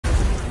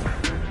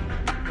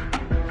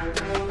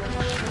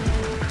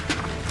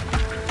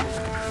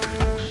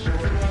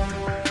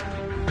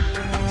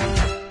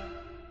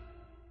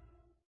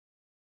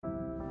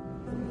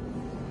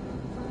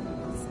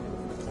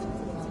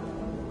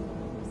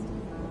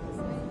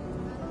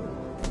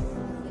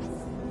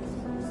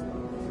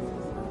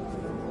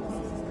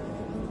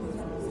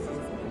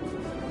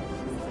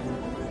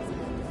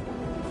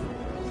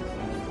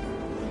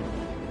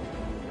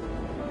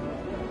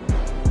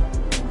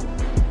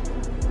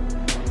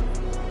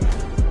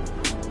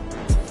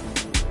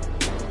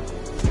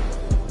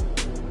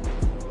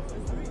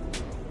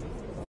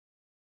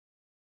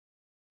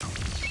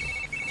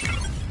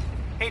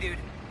dude.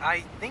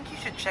 I think you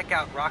should check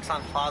out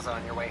Roxxon Plaza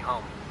on your way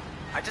home.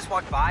 I just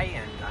walked by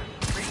and I'm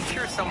pretty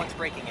sure someone's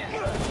breaking in.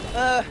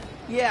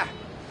 Yeah.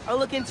 I'll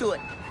look into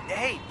it.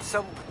 Hey,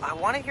 so I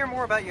want to hear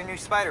more about your new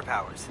spider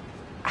powers.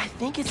 I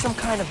think it's some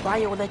kind of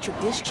bioelectric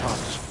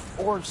discharge.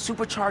 Or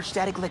supercharged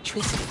static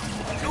electricity.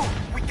 Ooh,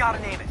 we gotta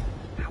name it.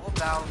 How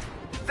about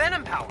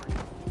Venom Power?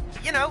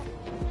 You know,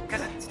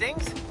 because it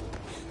stings.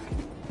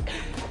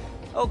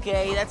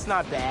 Okay, that's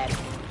not bad.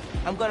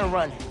 I'm gonna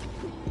run.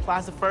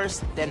 Plaza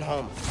first, then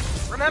home.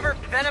 Remember,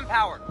 Venom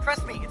Power.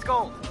 Trust me, it's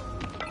gold.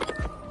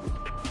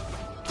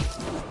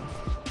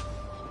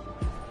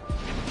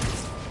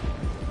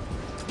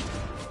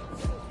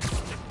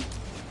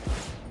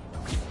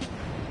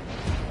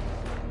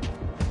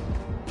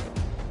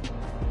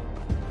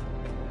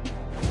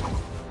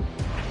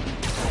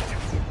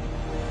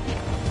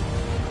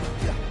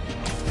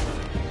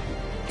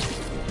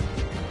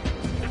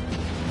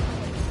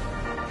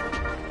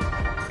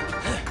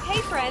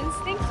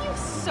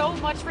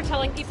 For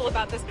telling people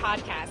about this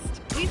podcast.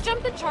 We've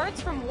jumped the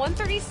charts from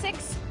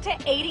 136 to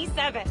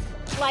 87.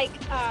 Like,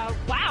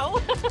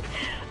 wow.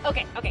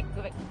 Okay, moving.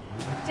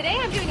 Today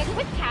I'm doing a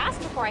quick cast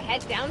before I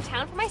head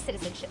downtown for my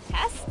citizenship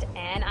test,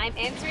 and I'm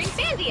answering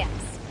fan DMs.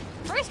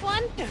 First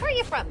one, where are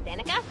you from,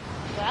 Danica?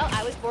 Well,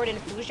 I was born in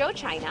Fuzhou,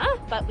 China,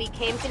 but we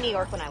came to New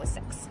York when I was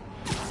 6.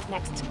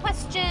 Next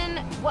question,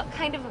 what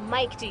kind of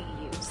mic do you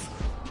use?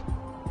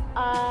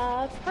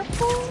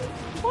 Purple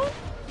one?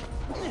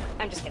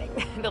 I'm just kidding.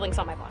 The link's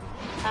on my blog.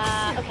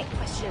 Okay,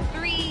 question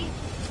 3.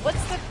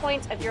 What's the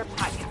point of your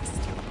podcast?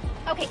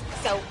 Okay,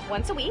 so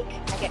once a week,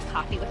 I get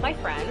coffee with my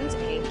friend,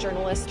 a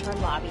journalist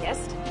turned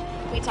lobbyist.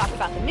 We talk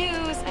about the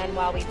news, and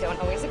while we don't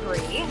always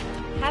agree,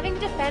 having to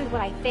defend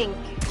what I think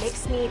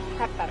makes me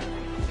prep better.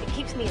 It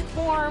keeps me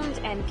informed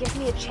and gives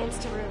me a chance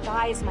to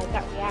revise my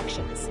gut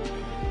reactions.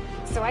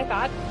 So I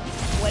thought,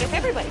 what if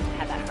everybody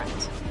had that friend?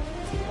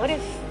 What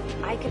if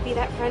I could be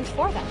that friend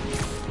for them?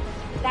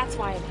 That's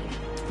why I'm here.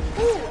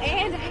 Ooh,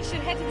 and I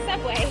should head to the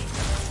subway.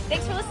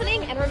 Thanks for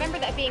listening, and remember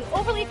that being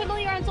overly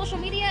familiar on social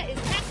media is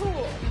not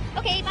cool.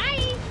 Okay,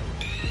 bye!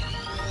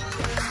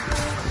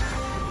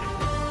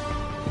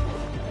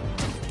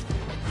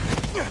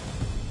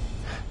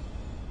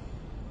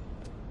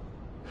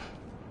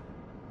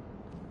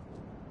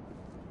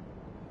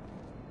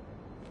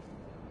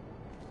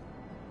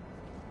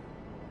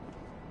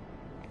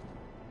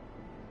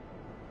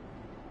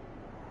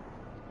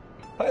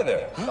 Hi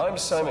there, I'm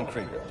Simon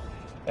Krieger.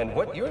 And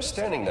what you're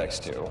standing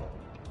next to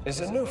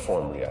is a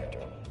Nuform reactor.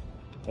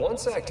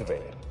 Once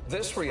activated,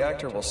 this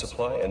reactor will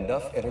supply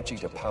enough energy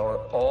to power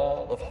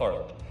all of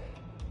Harlem.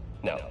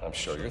 Now, I'm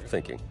sure you're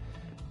thinking,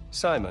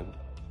 Simon,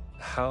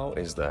 how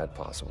is that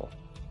possible?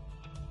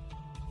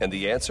 And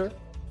the answer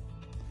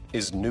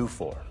is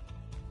Nuform.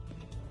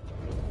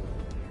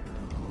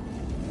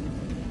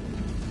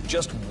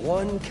 Just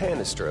one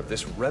canister of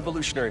this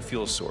revolutionary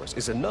fuel source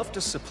is enough to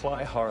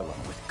supply Harlem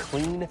with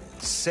clean,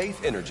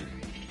 safe energy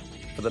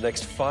for the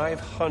next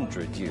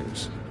 500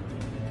 years.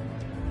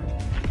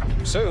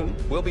 Soon,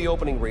 we'll be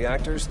opening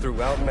reactors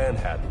throughout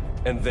Manhattan,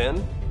 and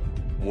then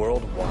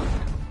worldwide.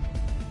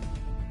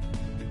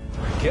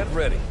 Get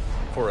ready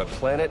for a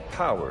planet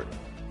powered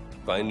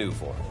by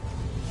Nuform.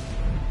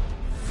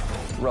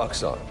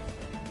 Roxxon,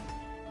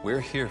 we're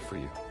here for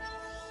you.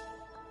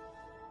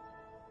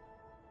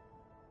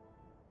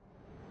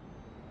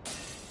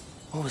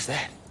 What was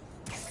that?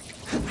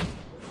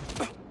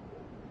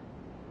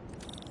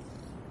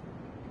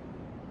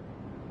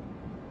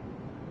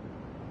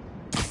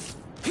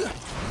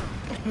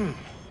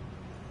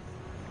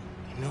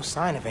 No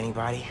sign of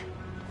anybody.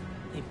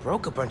 They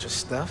broke a bunch of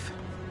stuff.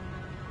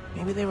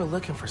 Maybe they were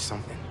looking for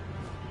something.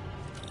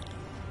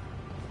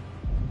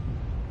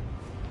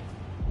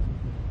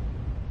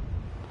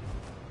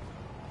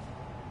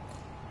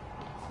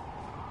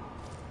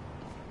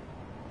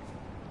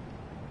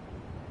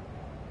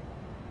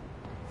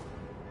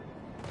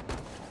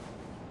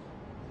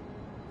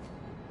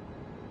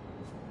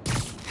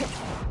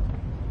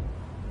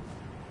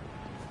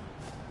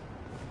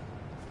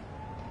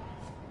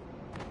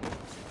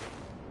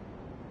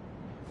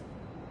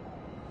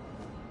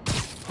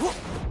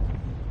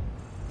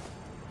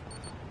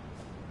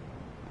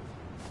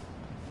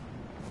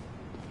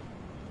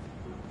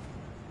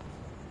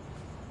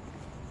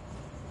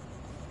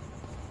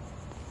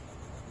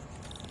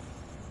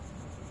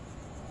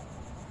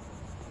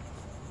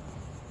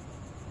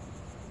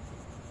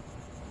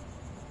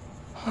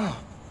 Huh.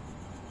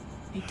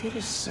 They did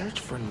a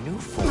search for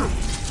Nuform.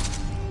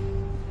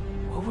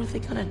 What were they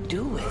gonna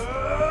do with it?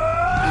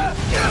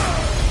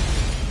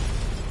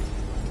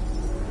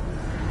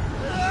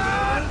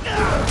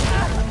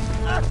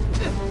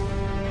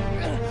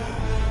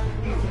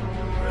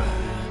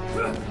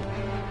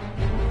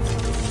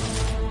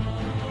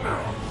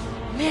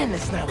 Man,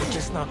 this night would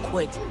just not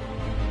quit.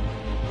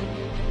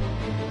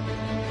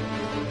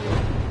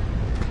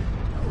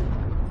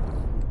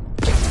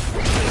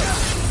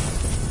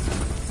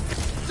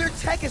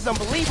 Tech is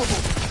unbelievable,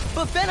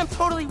 but Venom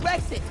totally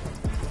wrecks it.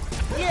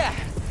 Yeah,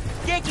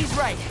 Genki's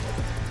right.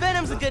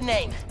 Venom's a good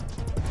name.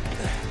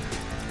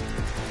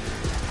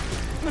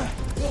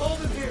 We'll hold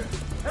him here.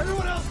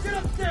 Everyone else, get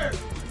upstairs.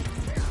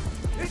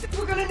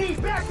 We're gonna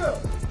need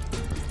backup.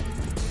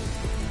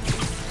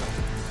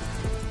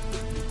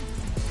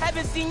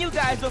 Haven't seen you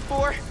guys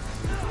before.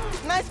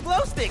 Nice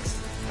glow sticks.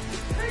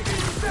 Take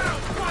these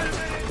down,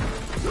 Spider-Man.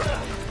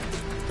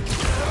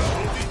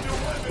 These new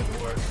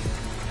weapons work.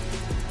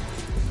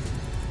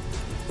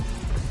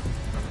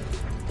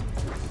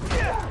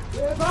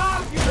 Hey,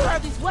 Bob, What are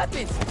these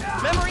weapons?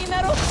 Memory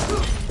metal?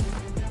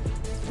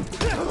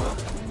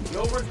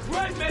 you'll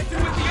regret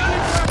messing with the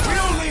underground. We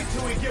don't leave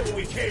till we get what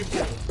we came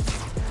for.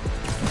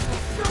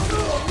 Don't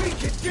know what we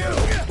can do.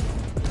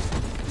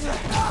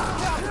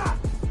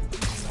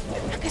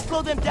 I can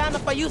slow them down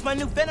if I use my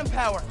new venom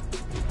power.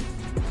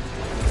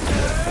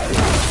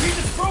 He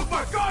just broke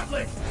my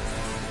gauntlet.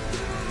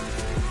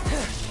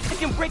 I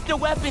can break their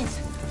weapons,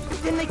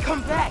 but then they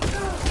come back.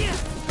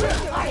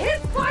 I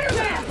hit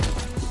Spider-Man.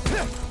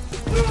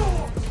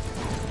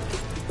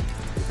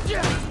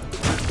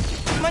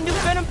 My new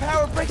venom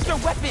power breaks their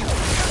weapons.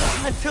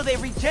 Until they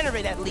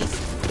regenerate, at least.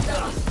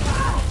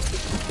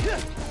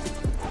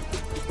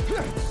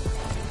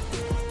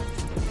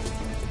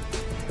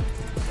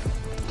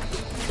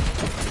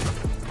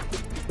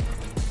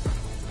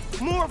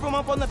 More of them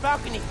up on the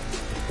balcony.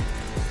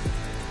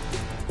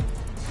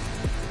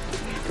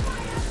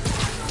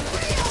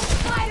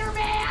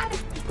 Spider-Man!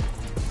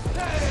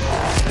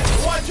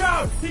 Watch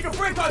out! He can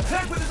break our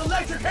tech with his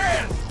electric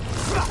hands.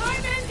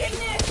 I'm ending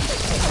this!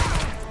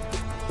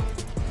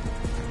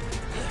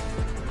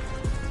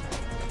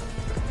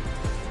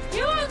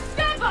 You won't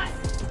stop us!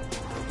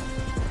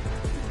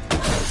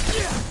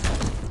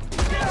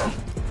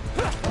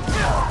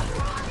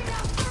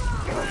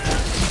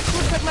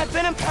 Looks like my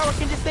venom power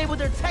can disable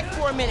their tech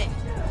for a minute.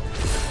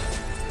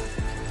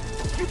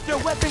 Keep their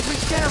weapons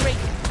regenerate.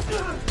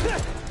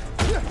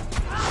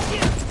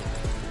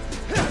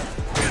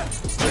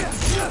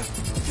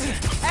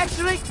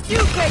 Actually, you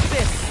take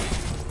this.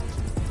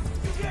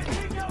 You can't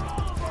take out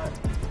all of us.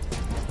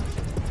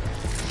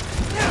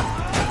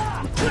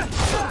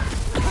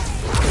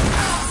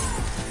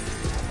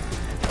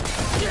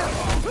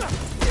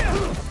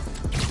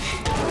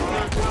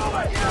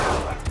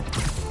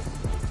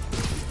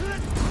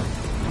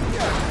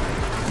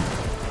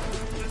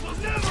 This was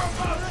never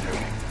about you.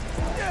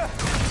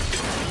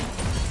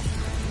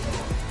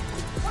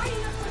 Why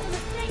up with a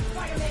mistake,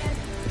 Spider-Man?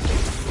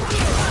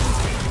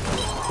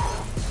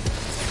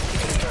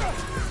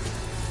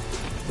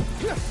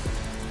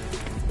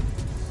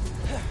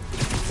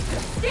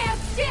 Stand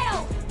still!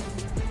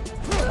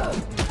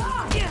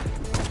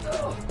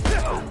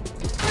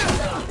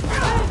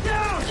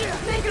 Down!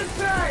 Take his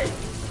pay!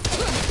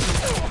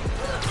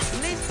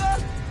 Lisa?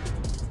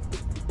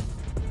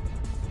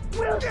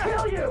 We'll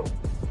kill you!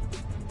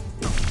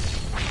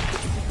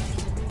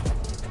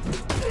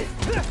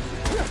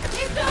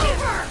 It's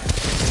over!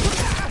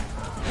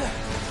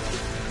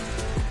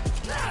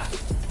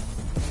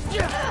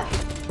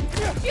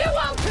 You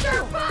won't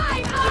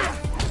survive us!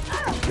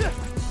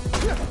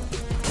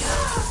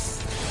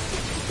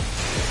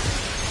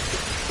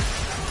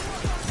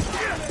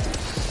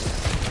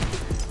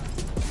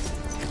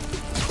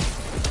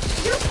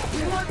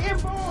 We want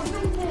info on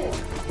Newborn.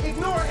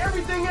 Ignore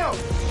everything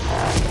else.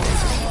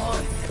 Come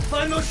on,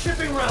 find those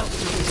shipping routes.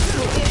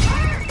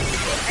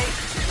 Hey,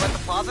 you at the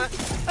plaza?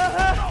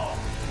 Uh-huh.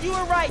 You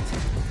were right.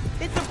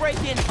 It's a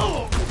break-in.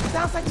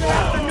 Sounds like they're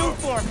after new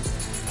form.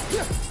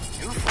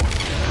 New form?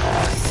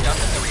 Stuff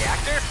in the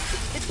reactor?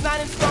 It's not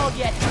installed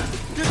yet.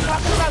 They're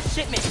talking about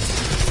shipment.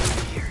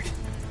 Weird.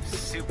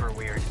 Super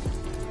weird.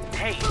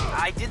 Hey,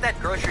 I did that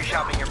grocery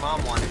shopping your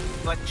mom wanted,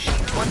 but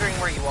she's wondering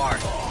where you are.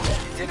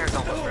 Dinner's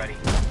almost ready.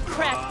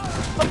 Crap.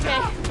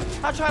 Okay,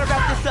 I'll try to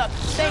wrap this up.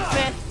 Thanks,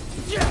 man.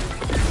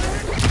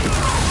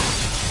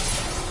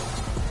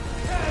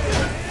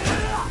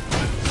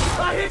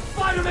 I hit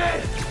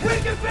Spider-Man! We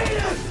can beat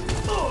him!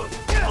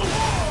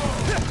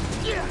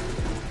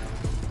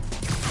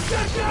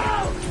 Get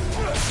down!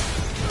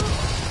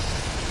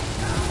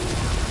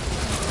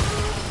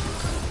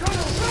 Come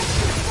on,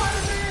 rescue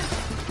Spider-Man!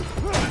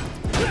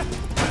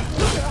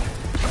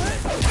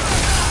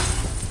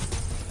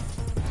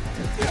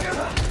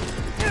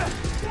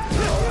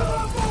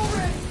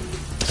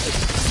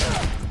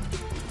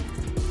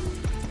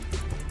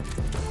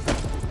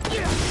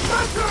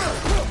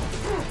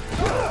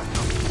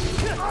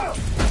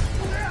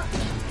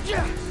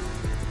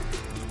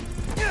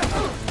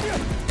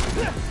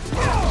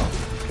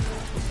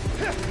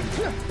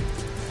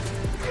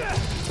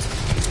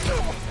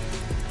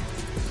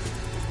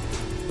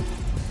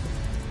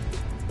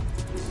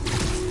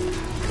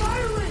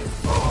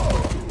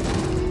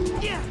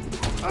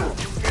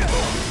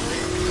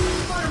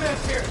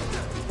 Spider-Man's here!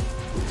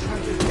 Try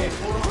to get hit,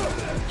 hold on.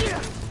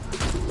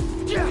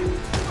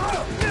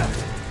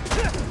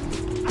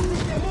 I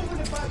think they're moving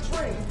it by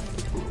train.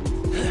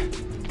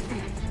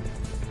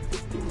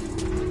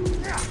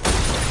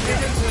 Get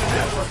into the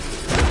network.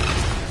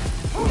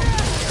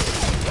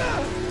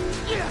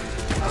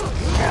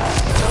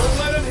 Don't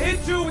let him hit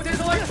you with his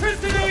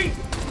electricity!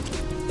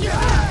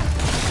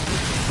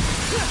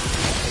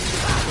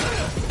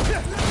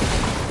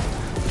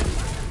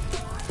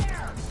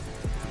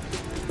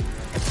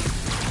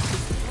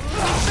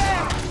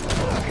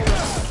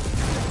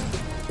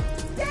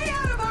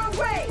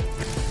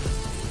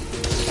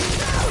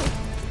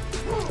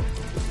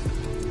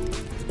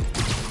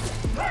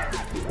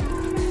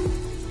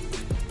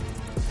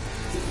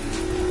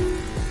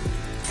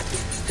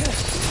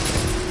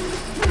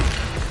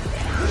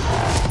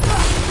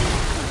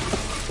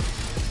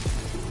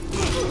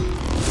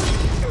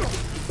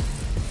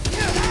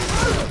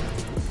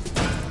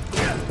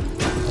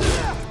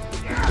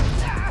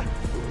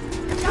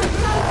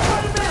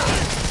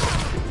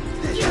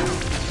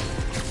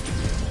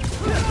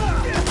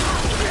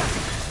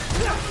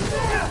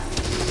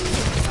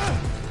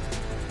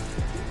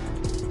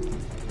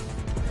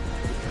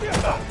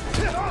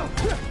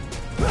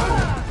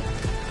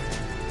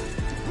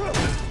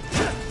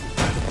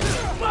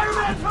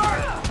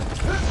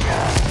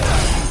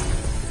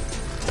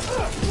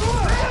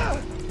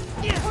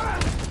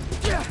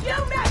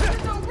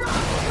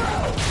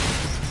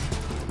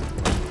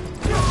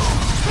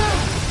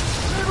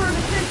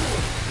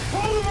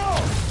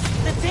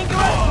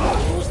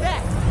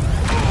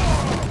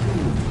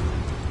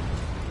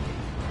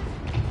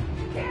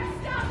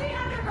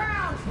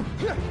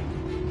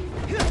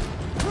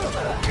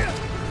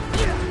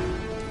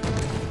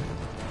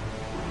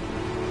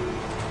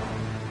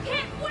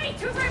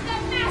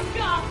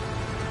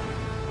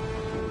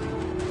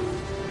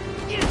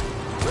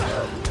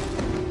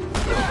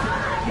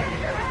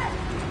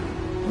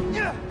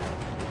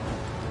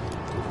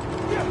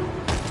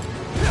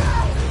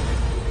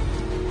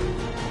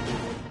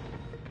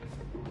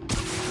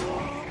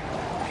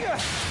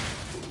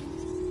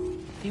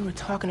 were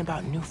talking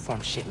about new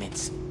form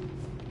shipments.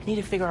 I need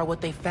to figure out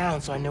what they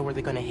found so I know where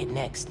they're gonna hit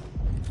next.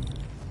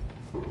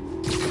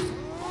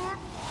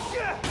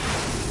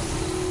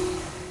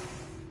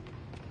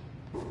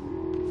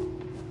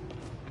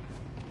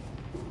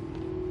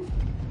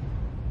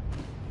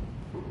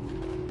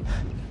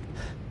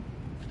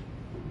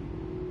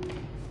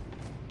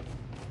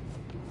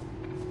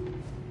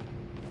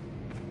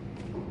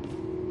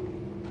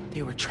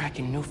 They were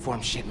tracking new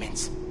form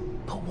shipments.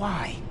 But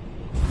why?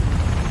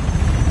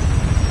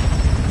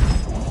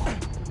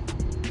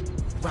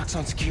 Rock's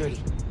on security.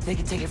 They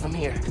can take it from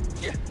here.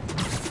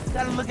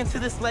 Gotta look into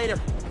this later.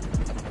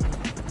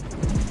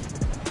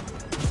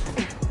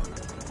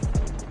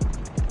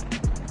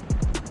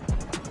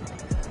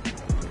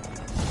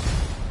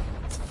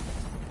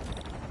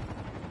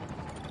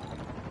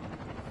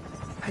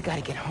 I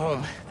gotta get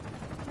home.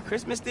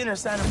 Christmas dinner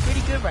sounding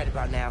pretty good right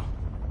about now.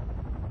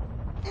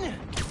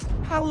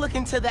 I'll look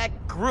into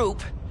that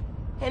group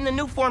and the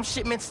new form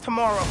shipments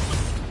tomorrow.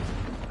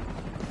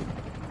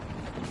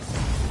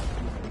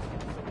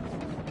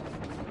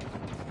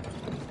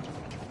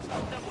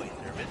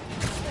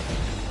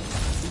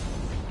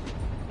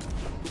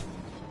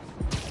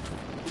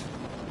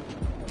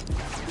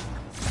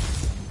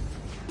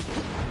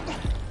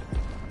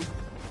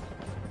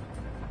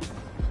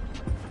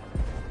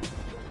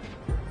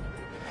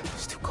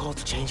 It's too cold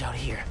to change out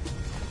here.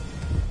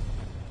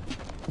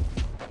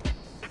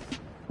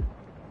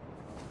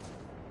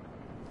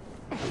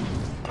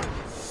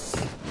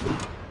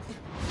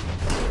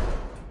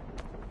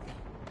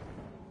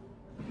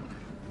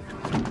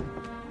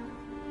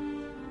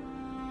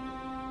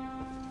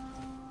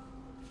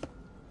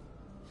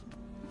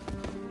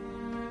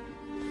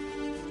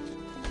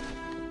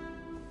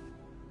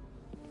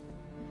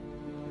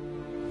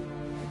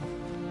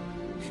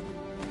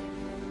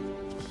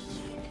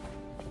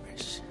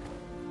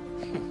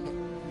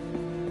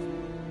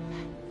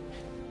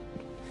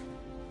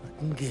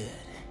 Looking good.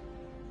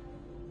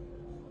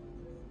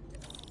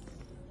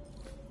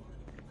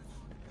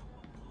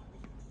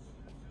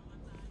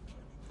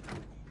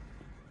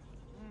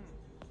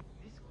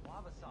 This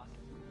guava sauce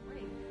is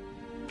great.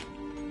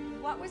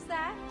 What was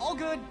that? All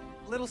good.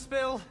 Little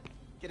spill.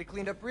 Get it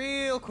cleaned up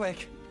real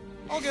quick.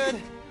 All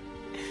good.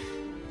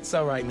 It's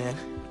all right, man.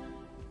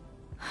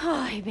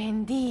 Ay,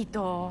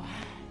 bendito.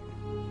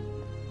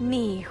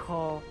 Mi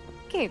hijo.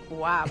 Qué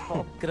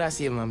guapo.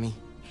 Gracias, mami.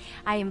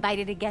 I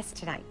invited a guest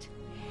tonight.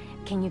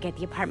 Can you get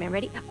the apartment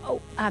ready?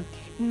 Oh,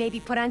 maybe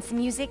put on some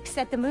music to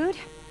set the mood?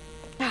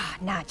 Ah,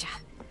 Naja.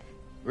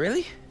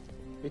 Really?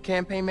 Your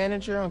campaign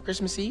manager on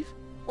Christmas Eve?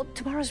 Well,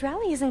 tomorrow's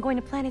rally isn't going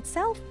to plan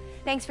itself.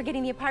 Thanks for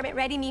getting the apartment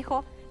ready,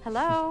 mijo.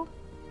 Hello?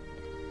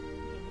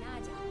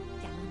 Naja,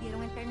 ¿ya nos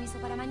dieron el permiso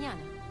para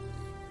mañana?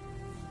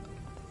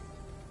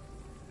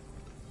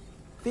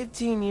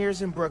 15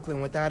 years in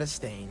Brooklyn without a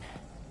stain.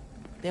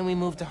 Then we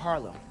moved to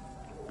Harlem.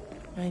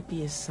 Might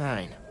be a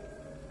sign.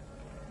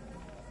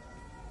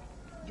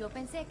 Yo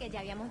pensé que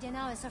ya habíamos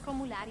llenado esos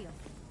formularios.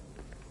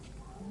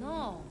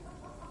 No.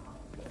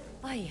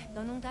 Ay,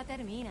 esto nunca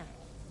termina.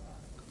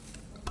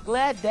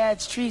 Glad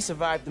Dad's tree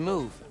survived the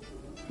move.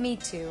 Me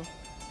too.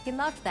 He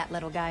loved that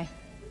little guy.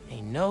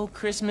 Ain't no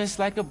Christmas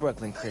like a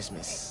Brooklyn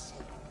Christmas.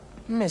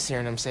 Miss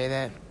hearing him say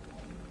that.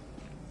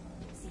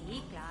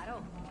 Sí,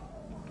 claro.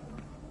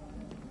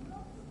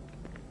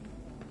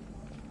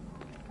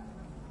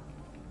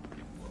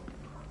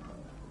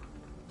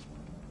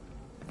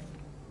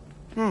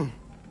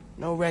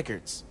 No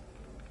records.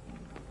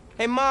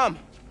 Hey, Mom,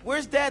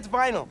 where's Dad's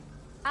vinyl?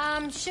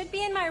 Should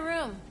be in my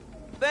room.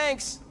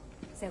 Thanks.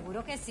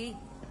 Seguro que sí.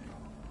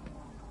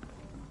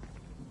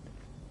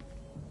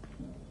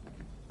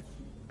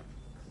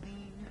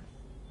 Clean.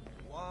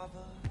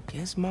 Guava.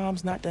 Guess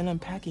Mom's not done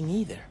unpacking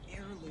either.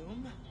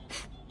 Heirloom.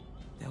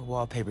 That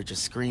wallpaper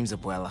just screams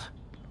Abuela.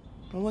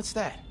 Well, what's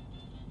that?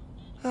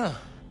 Huh.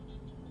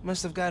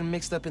 Must have gotten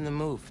mixed up in the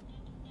move.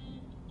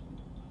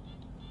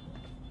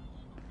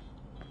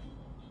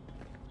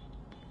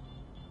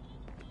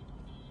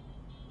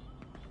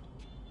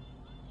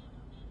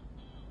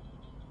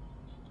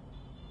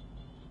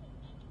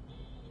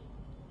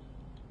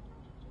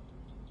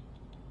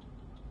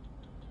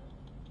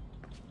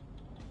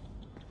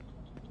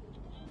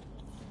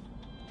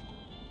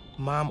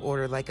 Mom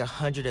ordered like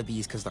 100 of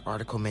these because the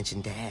article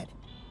mentioned Dad.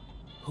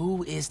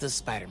 Who is the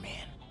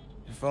Spider-Man?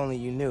 If only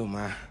you knew,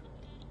 Ma.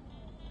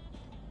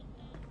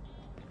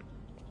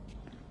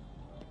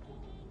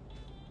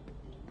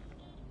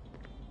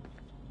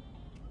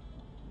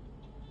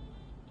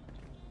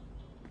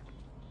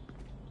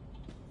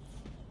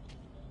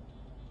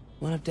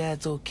 One of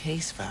Dad's old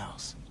case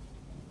files.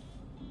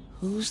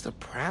 Who's the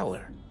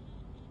Prowler?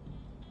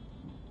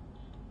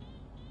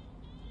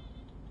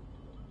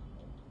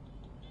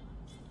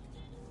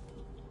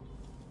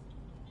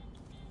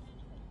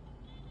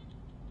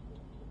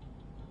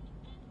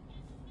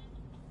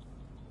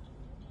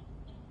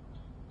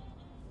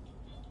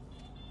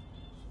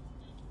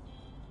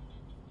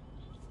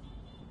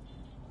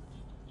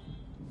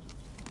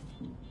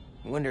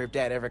 Wonder if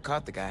Dad ever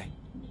caught the guy.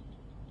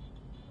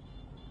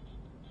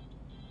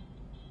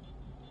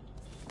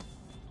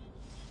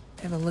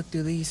 Haven't looked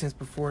through these since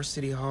before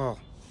City Hall.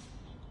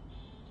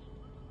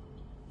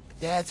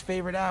 Dad's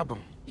favorite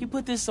album. He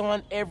put this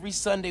on every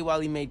Sunday while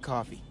he made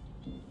coffee.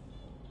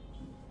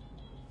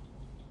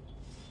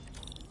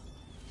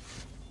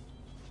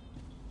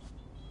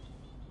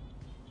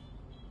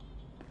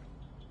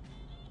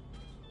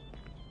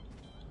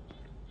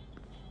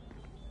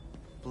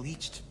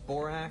 Bleached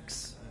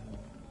borax,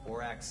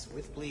 borax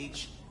with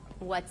bleach.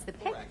 What's the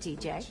pick, Borax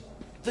DJ? bleach.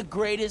 The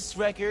greatest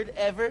record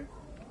ever?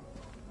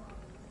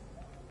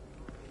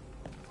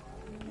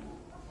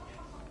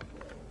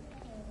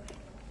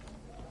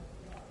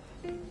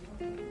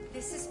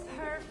 This is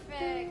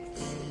perfect.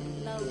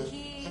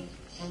 Low-key,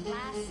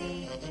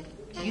 classy.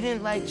 You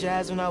didn't like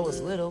jazz when I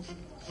was little.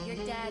 Your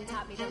dad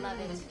taught me to love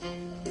it.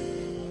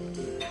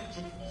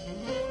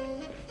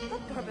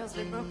 That doorbell's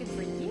been broken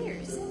for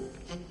years.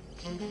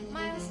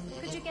 Miles,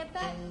 could you get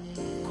that?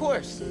 Of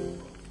course.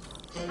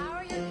 How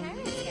are your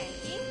parents,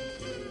 Genki?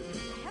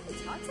 I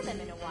haven't talked to them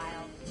in a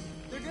while.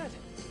 They're good.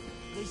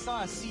 They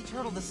saw a sea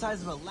turtle the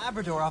size of a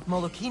Labrador off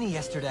Molokini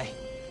yesterday.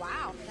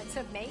 Wow, that's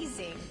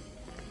amazing.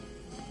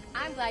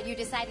 I'm glad you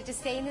decided to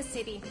stay in the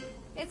city.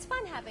 It's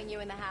fun having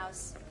you in the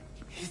house.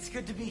 It's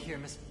good to be here,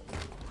 Miss...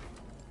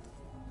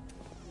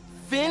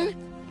 Finn?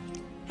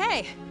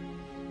 Hey!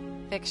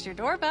 Fixed your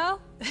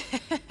doorbell.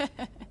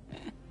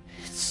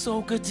 It's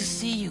so good to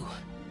see you.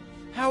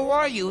 How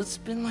are you? It's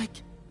been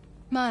like...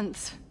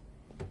 Months.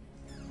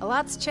 A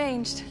lot's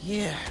changed.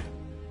 Yeah,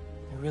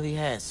 it really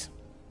has.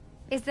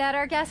 Is that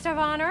our guest of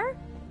honor?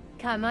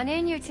 Come on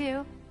in, you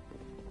two.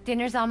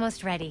 Dinner's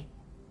almost ready.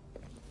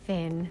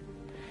 Finn,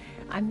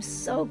 I'm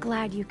so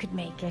glad you could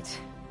make it.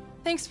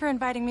 Thanks for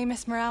inviting me,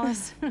 Miss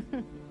Morales.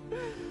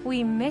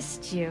 We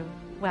missed you.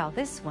 Well,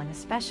 this one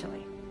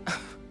especially.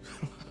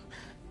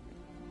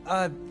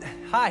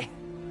 Hi.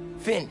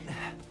 Finn,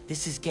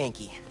 this is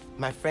Genki,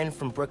 my friend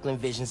from Brooklyn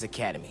Visions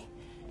Academy.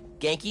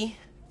 Genki,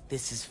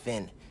 this is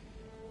Finn,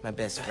 my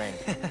best friend.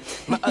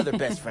 My other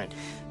best friend.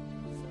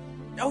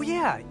 Oh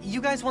yeah, you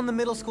guys won the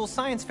middle school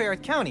science fair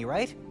at County,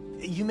 right?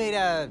 You made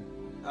a...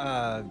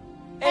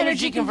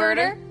 Energy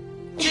converter?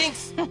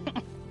 Jinx!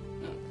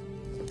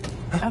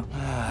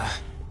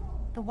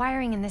 The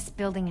wiring in this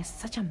building is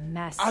such a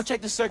mess. I'll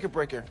check the circuit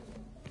breaker.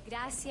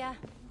 Gracias.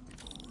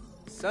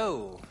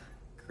 So,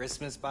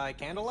 Christmas by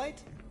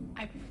candlelight?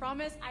 I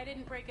promise I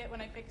didn't break it when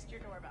I fixed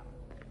your doorbell.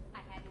 I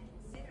hadn't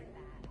considered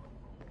that.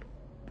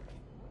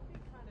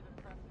 Kind of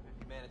impressive if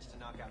you managed to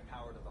knock out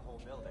power to the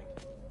whole building.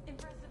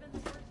 Impressive in the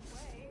worst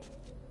way.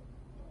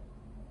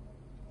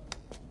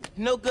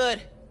 No good.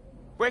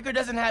 Breaker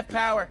doesn't have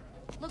power.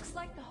 Looks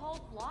like the whole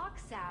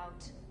block's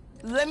out.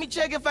 Let me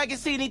check if I can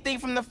see anything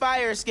from the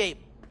fire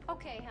escape.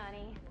 Okay,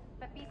 honey,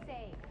 but be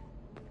safe.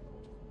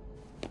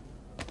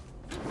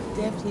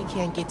 Definitely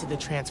can't get to the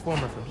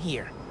transformer from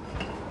here.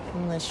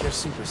 Unless you're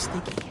super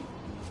sticky.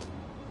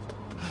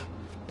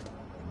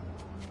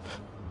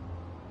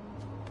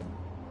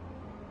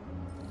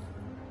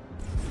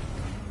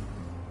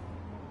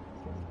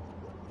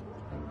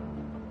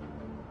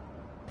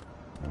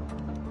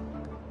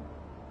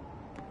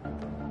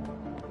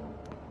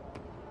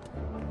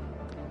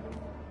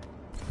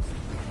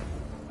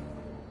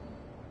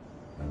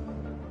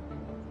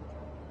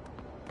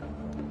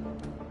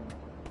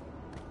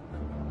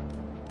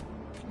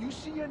 You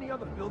see any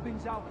other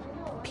buildings out?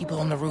 People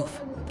on the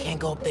roof. Can't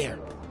go up there.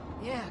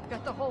 Yeah,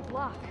 got the whole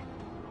block.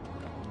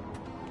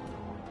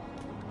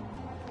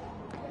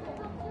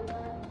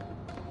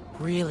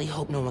 Really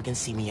hope no one can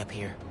see me up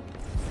here.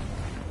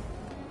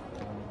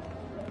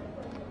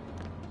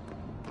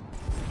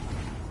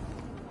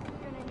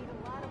 You're gonna need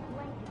a lot of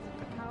blankets if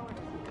the power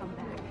doesn't come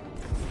back.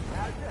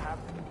 Had to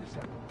happen in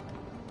December.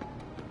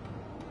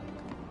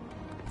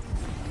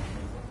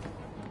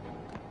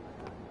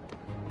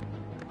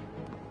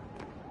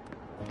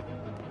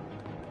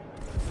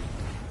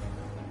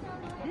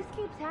 This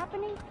keeps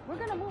happening, we're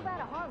gonna move out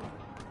of Harlem.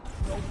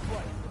 No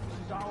play. This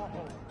is our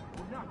home.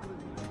 We're not gonna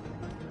leave.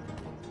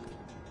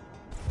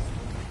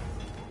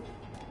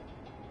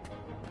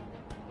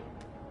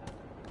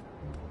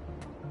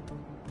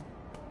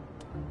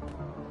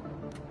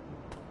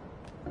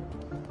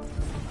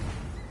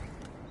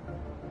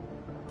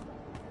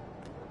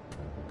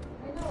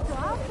 So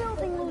our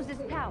building loses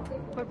power,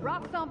 but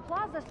Roxxon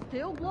Plaza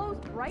still glows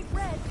bright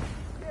red.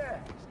 Yeah,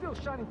 still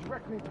shining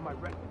directly into my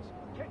retinas.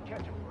 Can't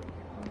catch a break.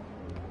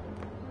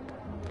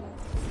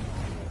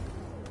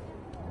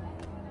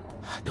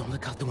 Don't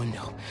look out the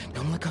window.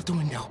 Don't look out the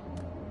window.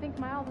 Think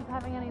Miles is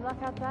having any luck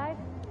outside?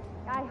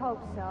 I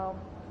hope so.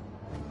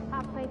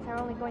 Hot plates are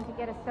only going to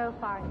get us so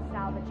far in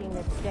salvaging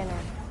this dinner.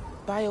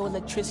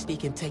 Bioelectricity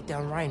can take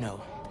down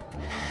Rhino.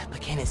 But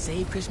can it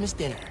save Christmas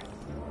dinner?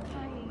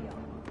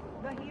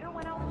 The heater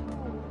went out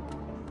too.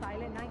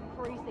 Silent night,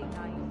 freezing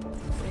night.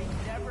 They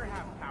never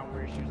have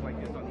power issues like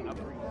this on the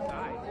Upper East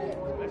Side,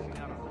 especially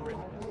not on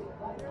Christmas.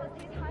 Because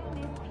His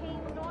Highness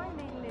King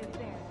Norman lives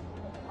there.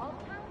 All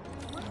time.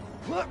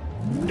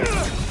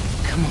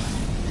 Come on.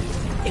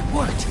 It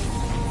worked.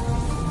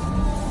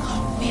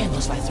 Oh man,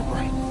 those lights are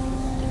bright.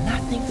 Did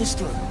not think this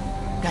through.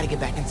 Gotta get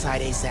back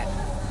inside ASAP.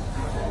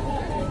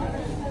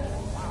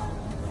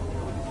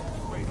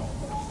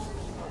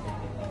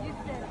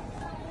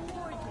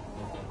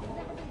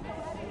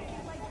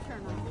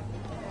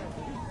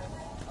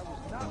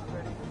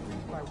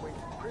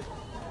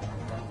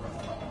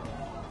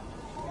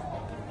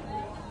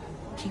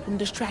 Keep him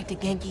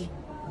distracted, Genki.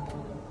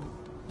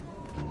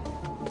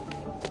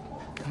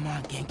 Come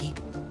on, Genki.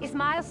 Is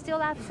Miles still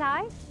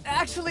outside?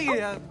 Actually,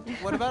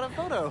 what about a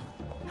photo?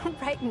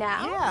 Right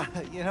now?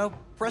 Yeah, you know,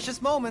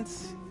 precious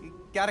moments. You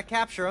gotta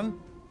capture them.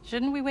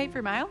 Shouldn't we wait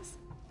for Miles?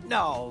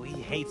 No, he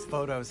hates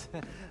photos.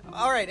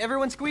 All right,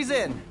 everyone squeeze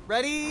in.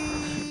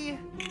 Ready?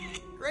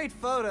 Great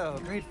photo,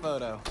 great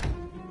photo.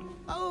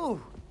 Oh,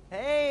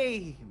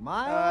 hey,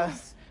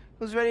 Miles.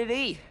 Who's ready to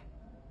eat?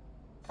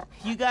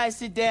 You guys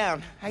sit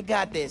down. I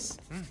got this.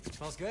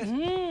 Smells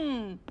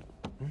good.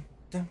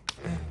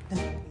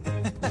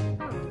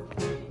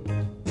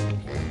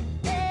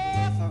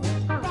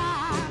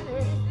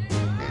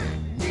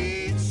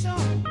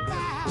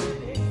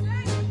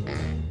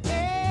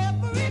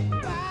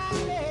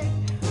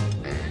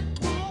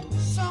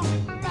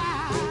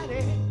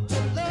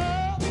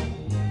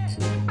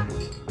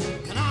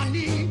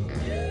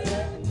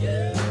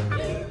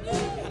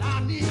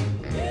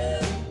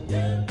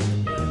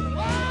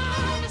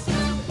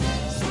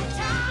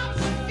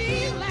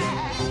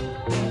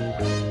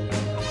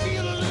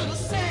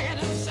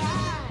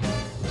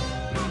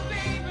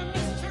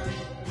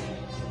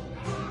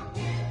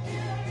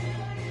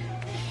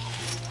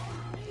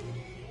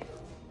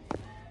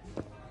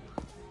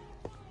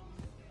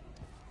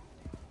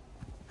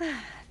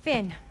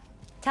 Finn,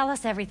 tell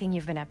us everything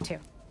you've been up to.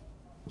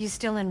 You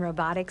still in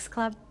robotics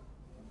club?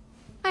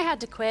 I had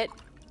to quit,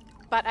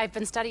 but I've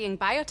been studying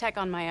biotech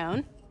on my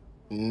own.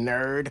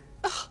 Nerd.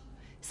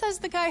 Says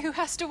the guy who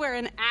has to wear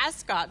an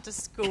ascot to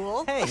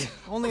school. Hey,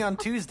 only on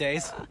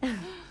Tuesdays.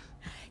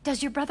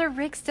 Does your brother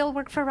Rick still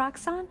work for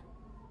Roxxon?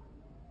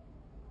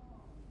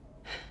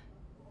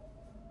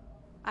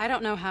 I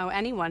don't know how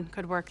anyone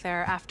could work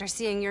there after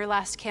seeing your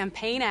last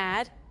campaign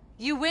ad.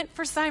 You went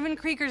for Simon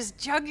Krieger's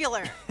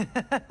jugular.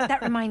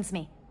 That reminds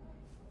me.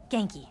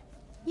 Genki,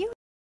 you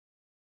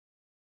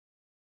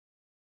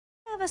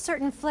have a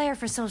certain flair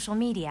for social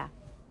media.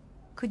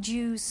 Could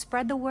you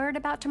spread the word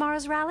about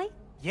tomorrow's rally?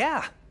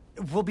 Yeah,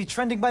 we'll be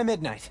trending by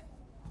midnight.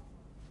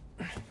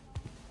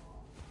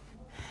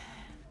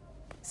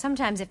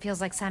 Sometimes it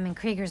feels like Simon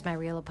Krieger's my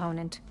real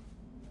opponent.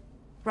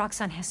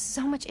 Roxxon has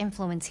so much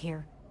influence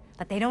here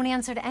that they don't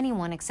answer to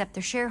anyone except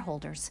their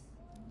shareholders.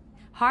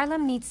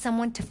 Harlem needs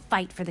someone to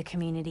fight for the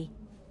community.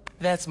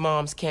 That's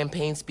Mom's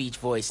campaign speech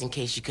voice, in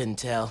case you couldn't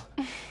tell.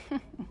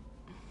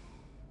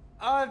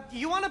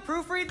 You want to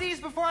proofread these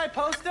before I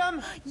post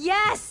them?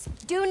 Yes!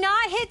 Do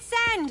not hit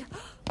send!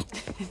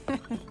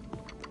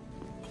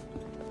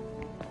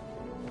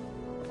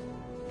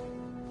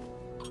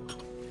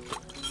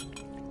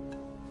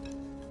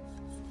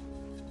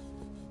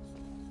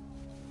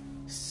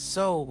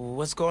 So,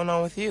 what's going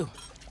on with you?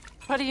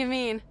 What do you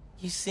mean?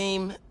 You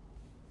seem...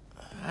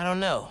 I don't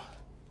know.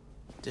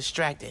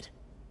 Distracted.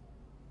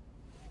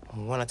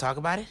 Want to talk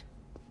about it?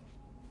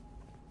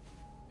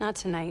 Not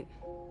tonight.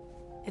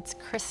 It's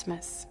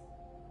Christmas.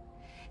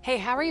 Hey,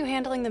 how are you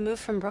handling the move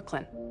from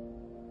Brooklyn?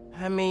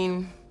 I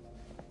mean,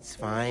 it's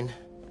fine.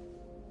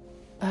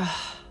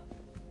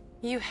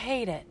 You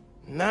hate it.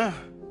 Nah.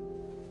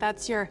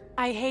 That's your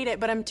I hate it,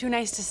 but I'm too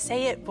nice to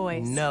say it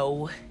voice.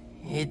 No,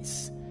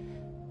 it's...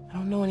 I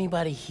don't know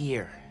anybody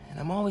here, and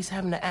I'm always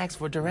having to ask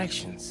for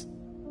directions.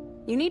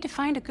 You need to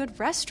find a good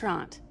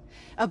restaurant.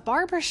 A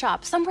barber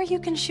shop, somewhere you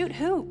can shoot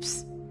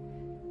hoops.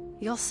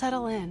 You'll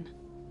settle in.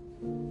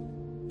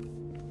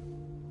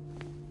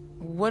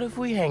 What if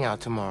we hang out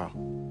tomorrow?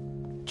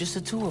 Just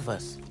the two of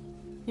us.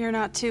 You're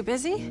not too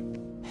busy?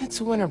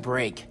 It's winter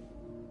break.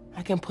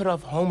 I can put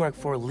off homework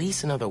for at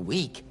least another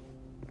week.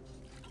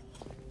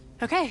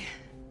 Okay,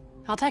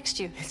 I'll text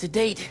you. It's a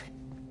date.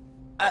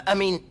 I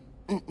mean,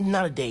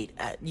 not a date.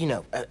 You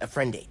know, a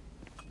friend date.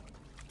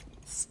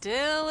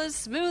 Still as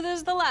smooth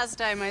as the last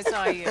time I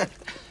saw you.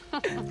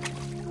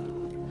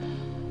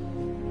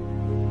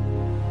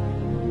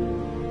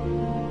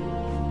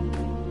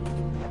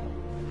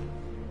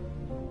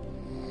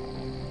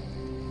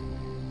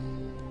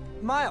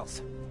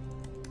 Miles,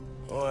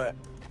 What?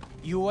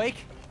 you awake?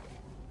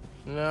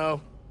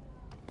 No.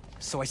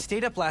 So I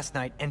stayed up last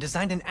night and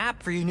designed an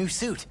app for your new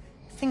suit.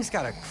 Thing's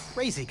got a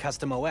crazy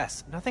custom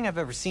OS, nothing I've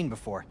ever seen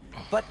before.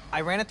 But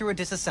I ran it through a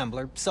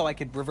disassembler so I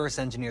could reverse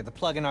engineer the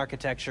plugin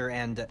architecture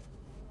and...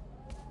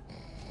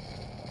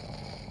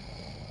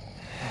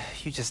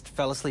 You just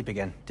fell asleep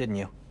again, didn't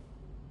you?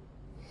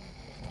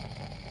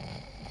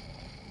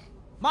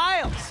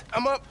 Miles!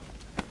 I'm up.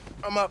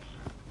 I'm up.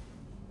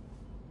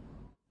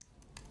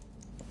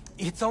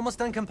 It's almost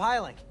done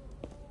compiling.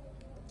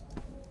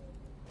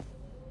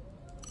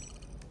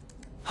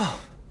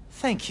 Oh,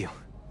 thank you.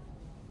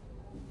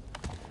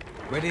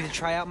 Ready to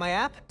try out my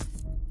app?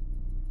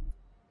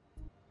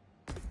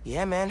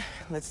 Yeah, man.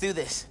 Let's do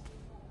this.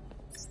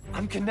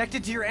 I'm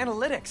connected to your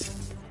analytics.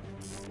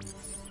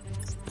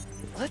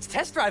 Let's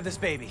test drive this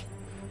baby.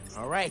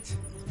 All right.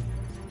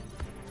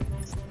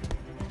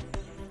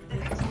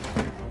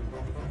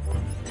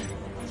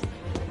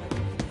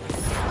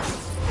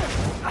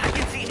 I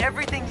can see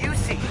everything you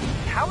see.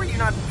 How are you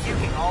not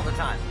puking all the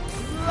time?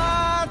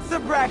 Lots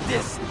of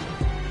practice.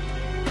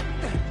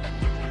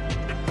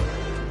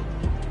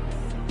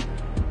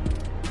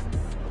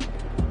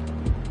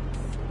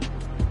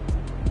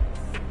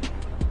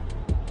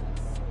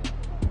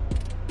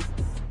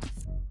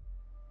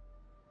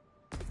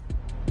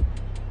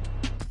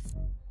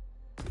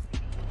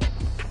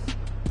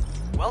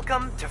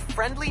 Welcome to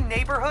Friendly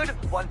Neighborhood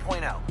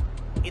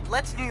 1.0. It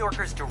lets New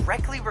Yorkers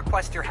directly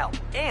request your help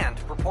and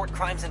report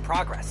crimes in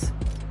progress.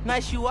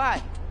 Nice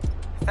UI.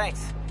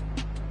 Thanks.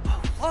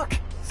 Oh, look!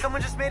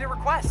 Someone just made a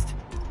request.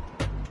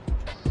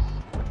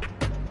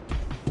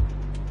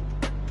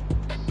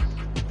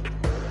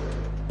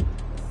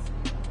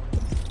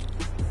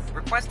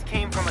 Request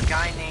came from a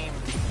guy named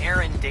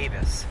Aaron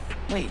Davis.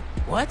 Wait,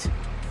 what?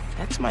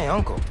 That's my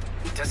uncle.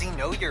 Does he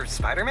know you're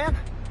Spider-Man?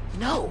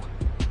 No.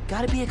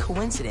 Gotta be a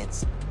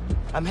coincidence.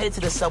 I'm headed to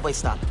the subway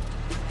stop.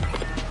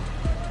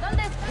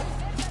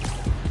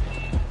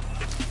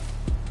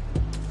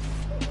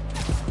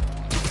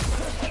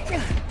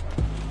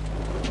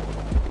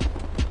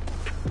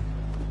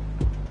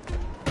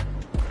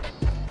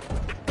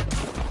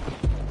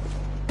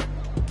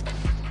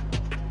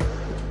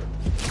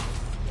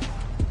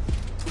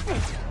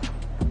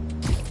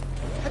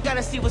 I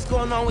gotta see what's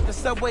going on with the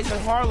subways in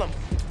Harlem.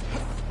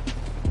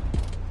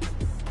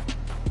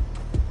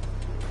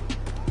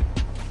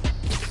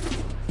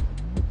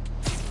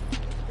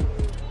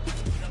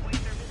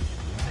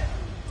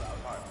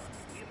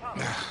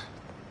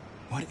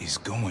 What is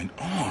going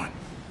on?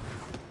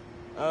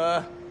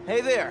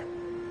 Hey there.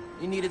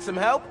 You needed some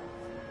help?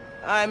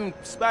 I'm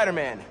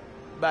Spider-Man,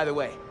 by the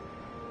way.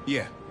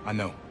 Yeah, I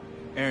know.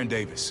 Aaron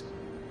Davis.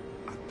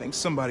 I think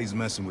somebody's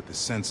messing with the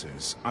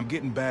sensors. I'm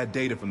getting bad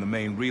data from the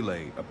main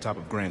relay up top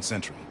of Grand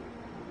Central.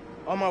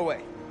 On my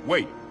way.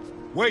 Wait!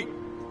 Wait!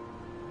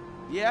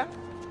 Yeah?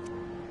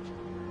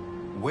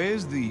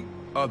 Where's the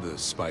other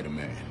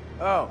Spider-Man?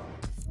 Oh.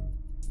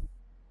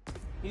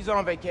 He's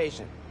on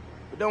vacation.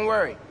 But don't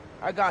worry,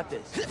 I got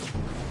this.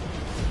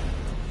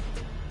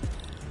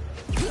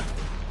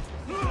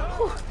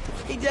 Whew,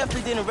 he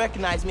definitely didn't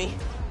recognize me.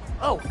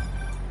 Oh,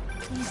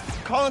 he's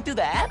calling through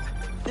the app?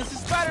 This is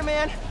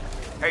Spider-Man.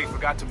 Hey,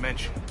 forgot to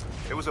mention.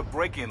 There was a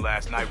break-in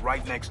last night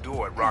right next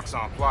door at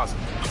Roxanne Plaza.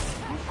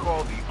 Group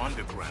called the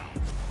Underground.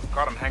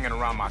 Caught him hanging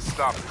around my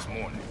stop this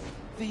morning.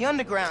 The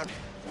Underground.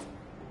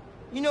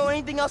 You know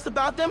anything else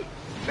about them?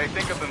 They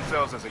think of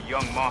themselves as a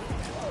young mafia.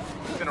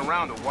 It's been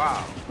around a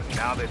while, but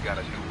now they've got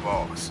a new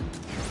boss.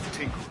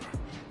 Tinkerer.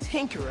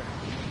 Tinkerer.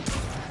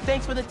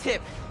 Thanks for the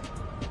tip.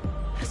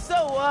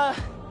 So,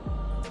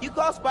 you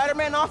call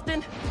Spider-Man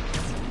often?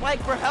 Like,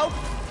 for help?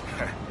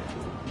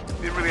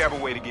 Didn't really have a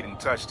way to get in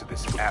touch to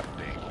this app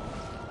thing.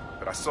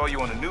 But I saw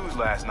you on the news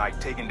last night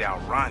taking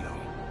down Rhino.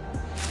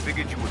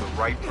 Figured you were the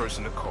right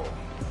person to call.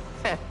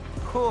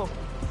 Cool.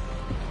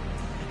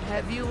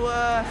 Have you,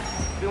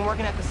 been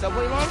working at the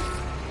subway long?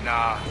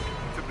 Nah,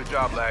 took the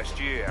job last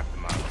year after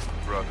my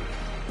brother.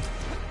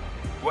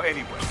 Well,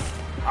 anyway,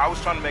 I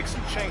was trying to make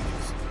some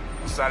changes.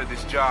 Decided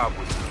this job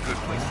was a good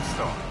place to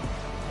start.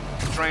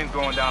 The train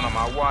going down on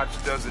my watch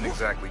doesn't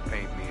exactly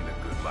paint me in a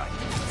good light.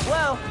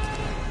 Well,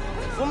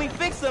 when we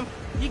fix them,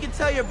 you can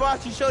tell your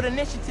boss you showed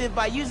initiative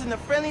by using the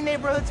Friendly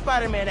Neighborhood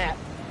Spider-Man app.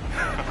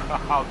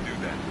 I'll do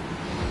that.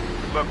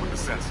 Good luck with the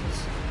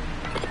sensors.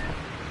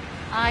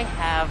 I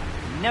have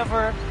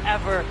never,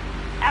 ever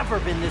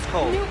been this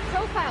cold. New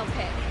profile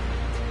pic.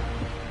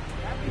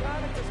 Happy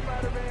Hanukkah,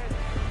 Spider-Man.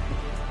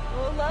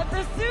 Oh, love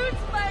the suit,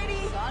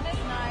 Spidey. Sun is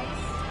nice.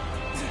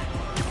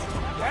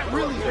 That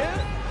really hit?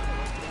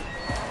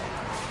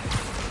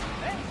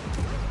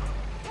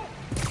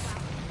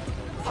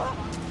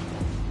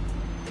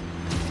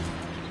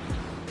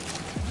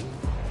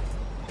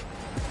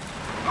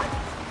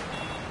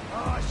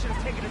 Oh, I should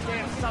have taken a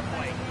damn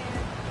subway.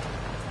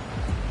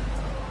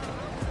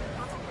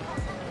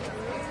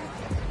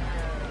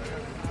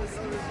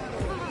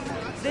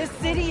 This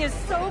city is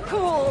so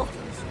cool.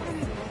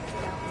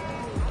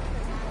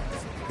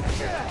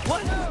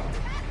 What?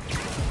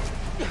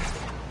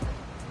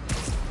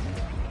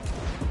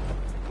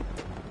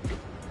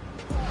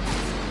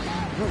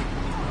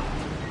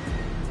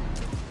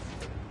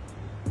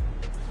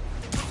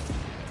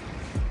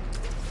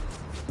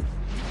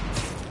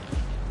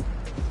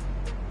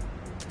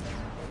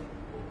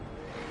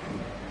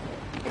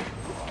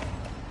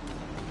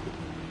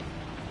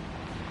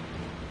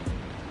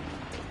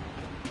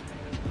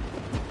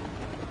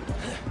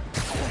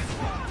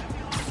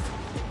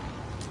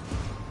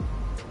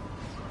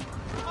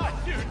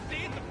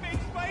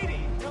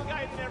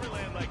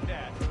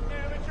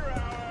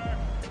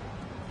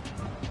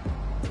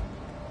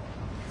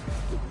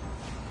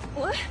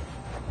 What?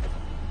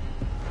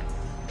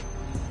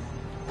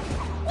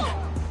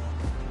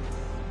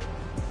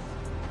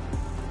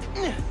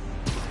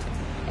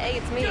 Hey,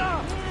 it's me.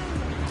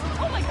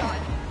 Oh my god.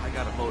 I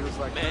got a motor.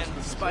 Like, man,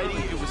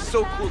 Spidey, it was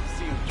so cool to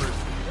see you in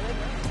person.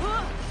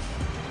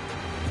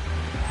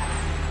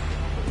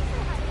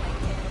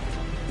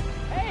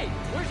 Hey,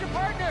 where's your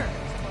partner?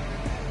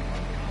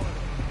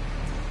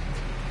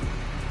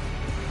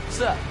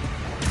 What's up?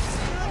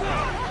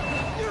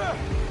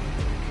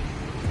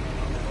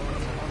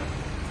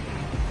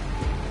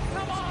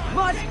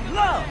 Much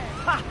love!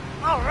 Ha!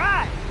 All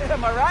right!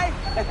 Am I right?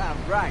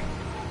 I'm right.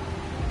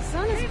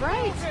 Sun is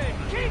bright.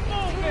 Keep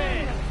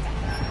moving!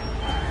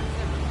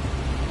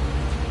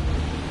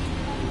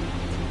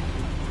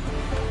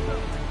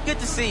 Good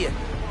to see you.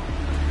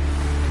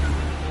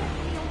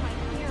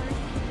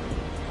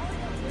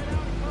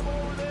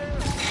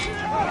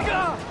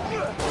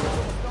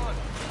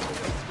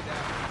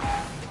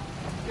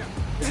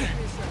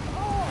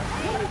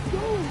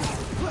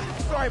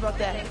 Sorry about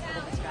that.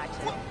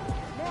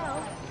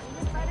 Now,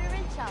 peanut butter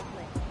and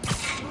chocolate.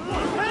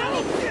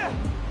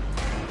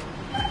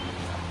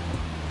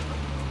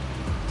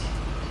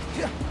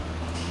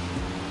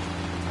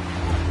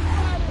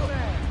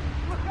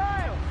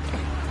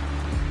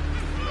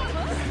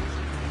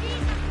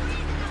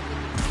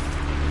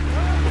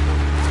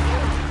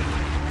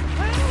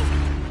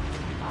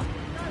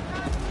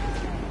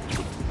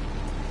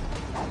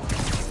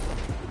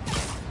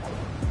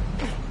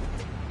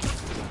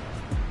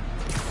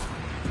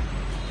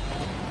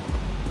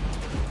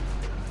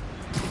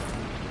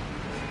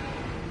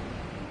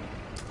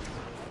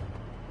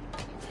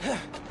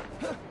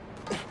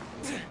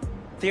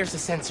 There's the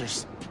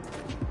sensors.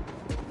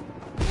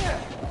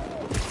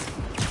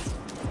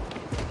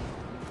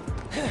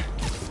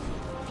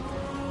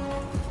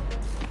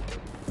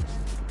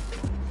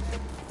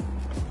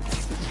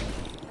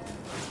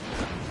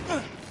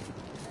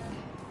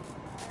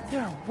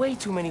 There are way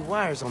too many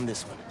wires on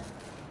this one.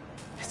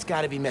 It's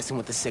gotta be messing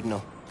with the signal.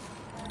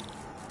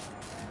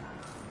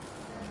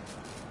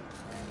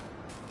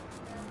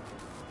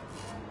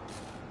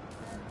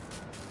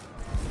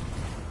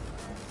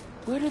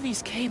 Where do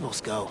these cables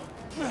go?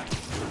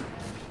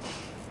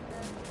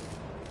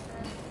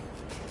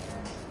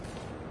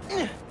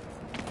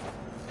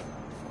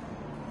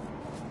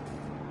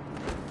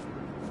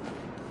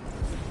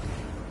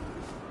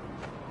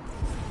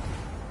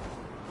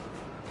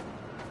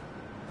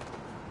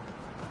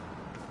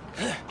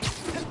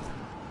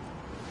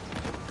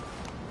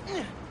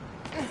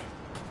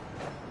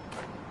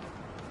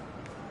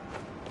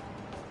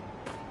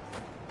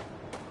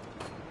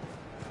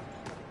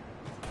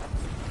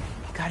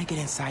 Gotta get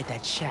inside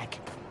that shack.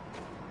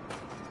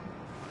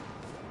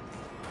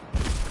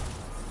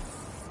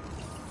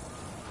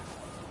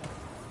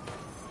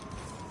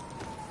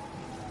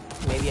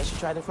 Maybe I should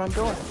try the front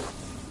door.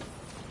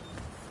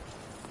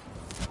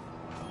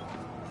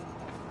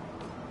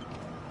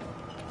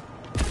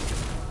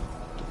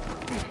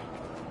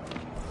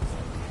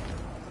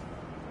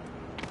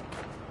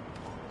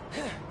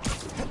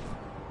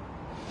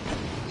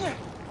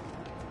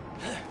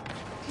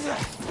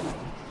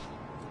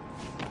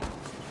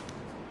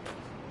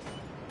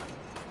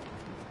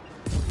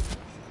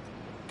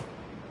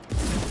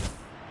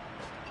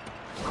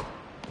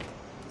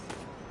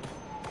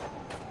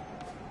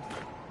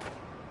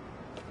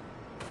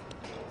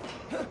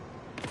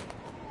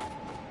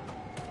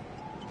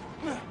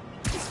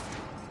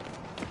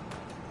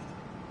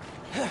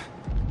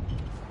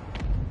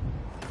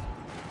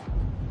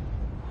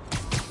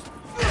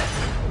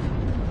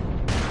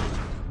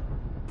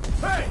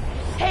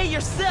 Hey,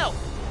 yourself!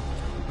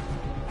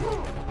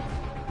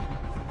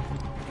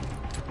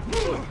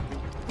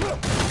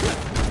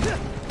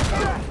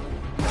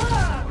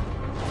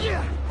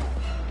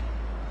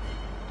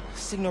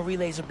 Signal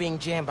relays are being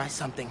jammed by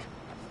something.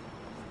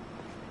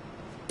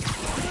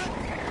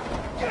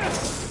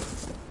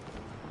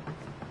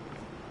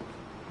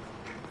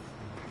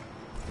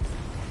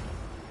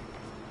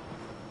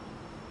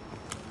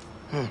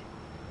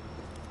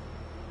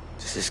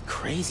 This is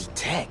crazy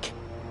tech.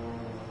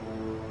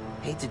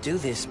 Hate to do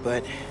this,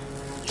 but...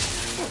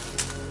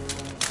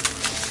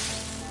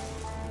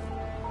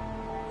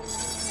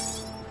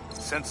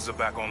 Sensors are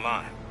back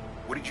online.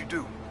 What did you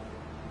do?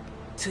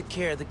 Took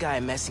care of the guy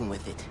messing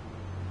with it.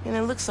 And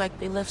it looks like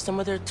they left some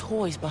of their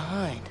toys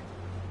behind.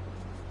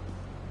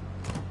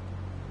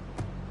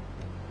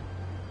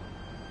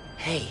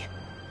 Hey,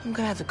 I'm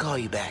gonna have to call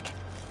you back.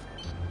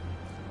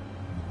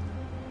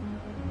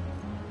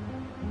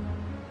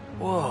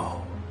 Whoa.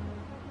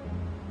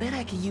 Bet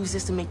I could use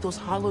this to make those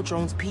hollow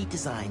drones Pete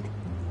designed.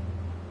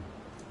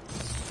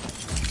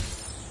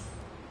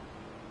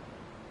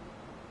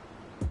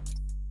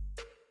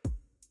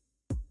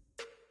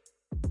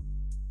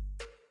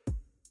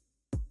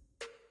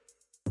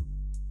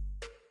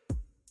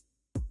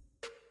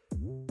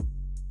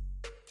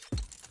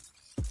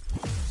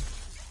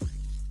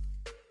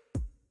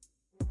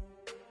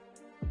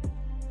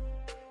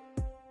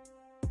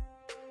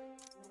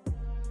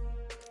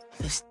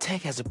 This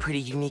tech has a pretty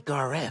unique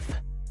RF.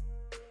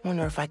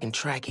 Wonder if I can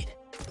track it.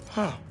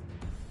 Huh.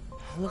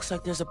 Looks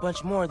like there's a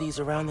bunch more of these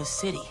around the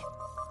city.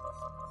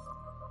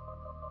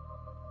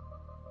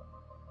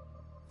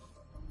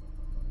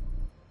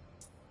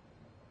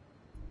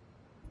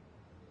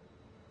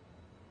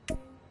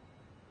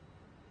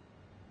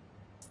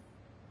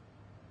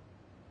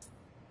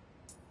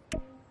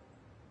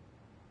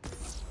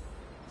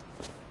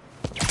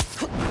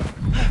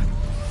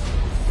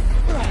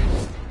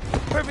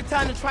 Perfect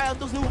time to try out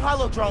those new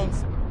hollow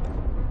drones.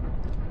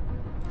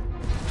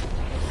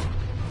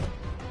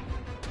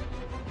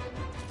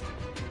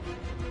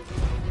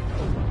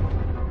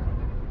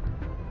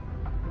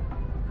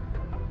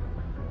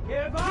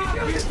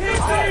 Use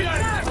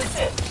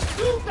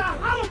the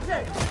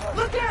holotape!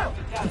 Look out!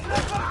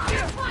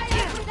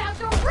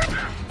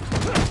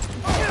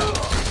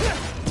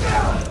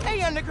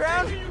 Hey,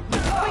 Underground!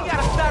 We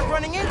gotta stop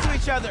running into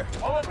each other!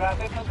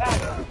 Holographic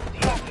compatible.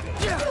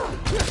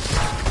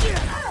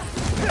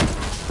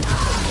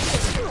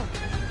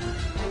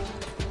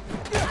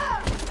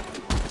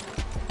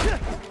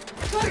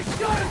 Nice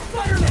shot,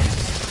 Spider-Man!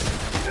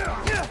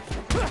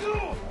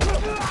 Dale!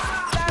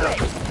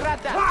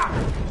 Trata!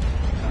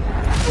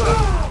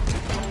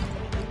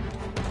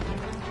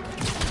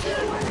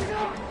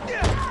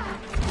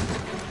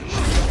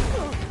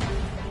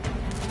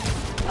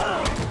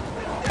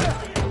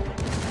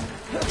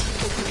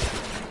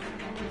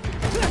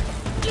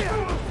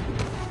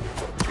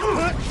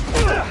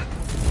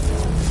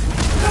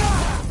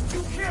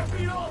 You can't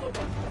beat all of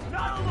them!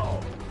 Not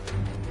alone!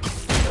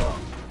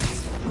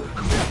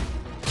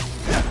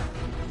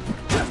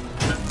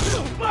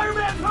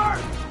 Spider-Man's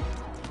hurt!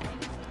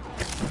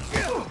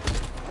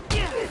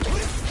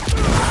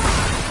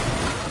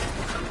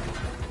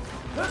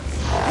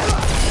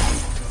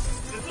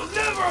 This was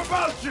never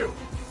about you!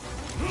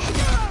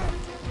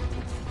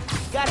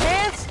 Got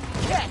hands?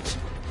 Catch!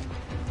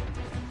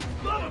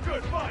 Love a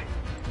good fight!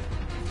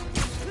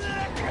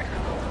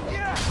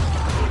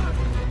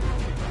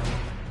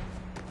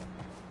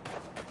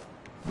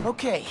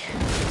 Okay.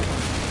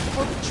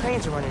 Hope the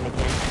trains are running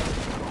again.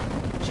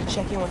 Should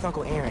check in with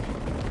Uncle Aaron.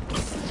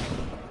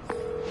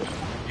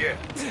 Yeah,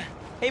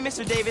 Hey,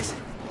 Mr. Davis.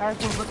 How are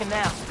things looking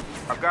now?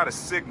 I've got a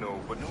signal,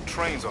 but no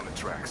trains on the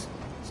tracks.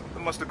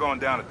 Something must have gone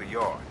down at the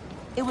yard.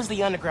 It was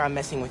the underground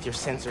messing with your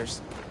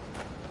sensors.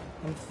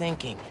 I'm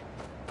thinking.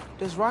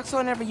 Does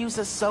Roxxon ever use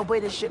a subway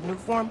to ship new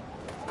form?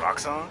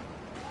 Roxxon?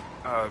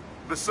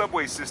 The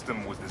subway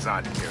system was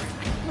designed to carry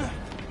people,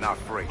 not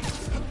freight.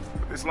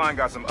 But this line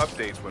got some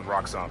updates when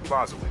Roxxon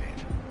Plaza went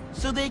in.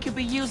 So they could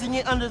be using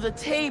it under the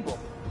table.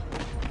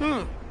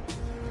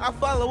 I'll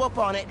follow up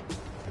on it.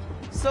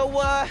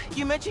 So,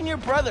 you mentioned your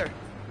brother.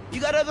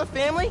 You got other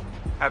family?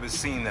 Haven't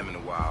seen them in a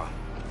while.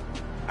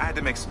 I had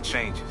to make some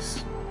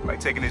changes, like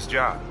taking his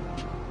job.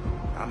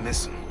 I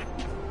miss him,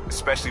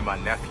 especially my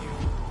nephew.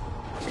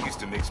 We used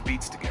to mix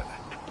beats together.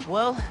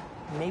 Well,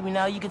 maybe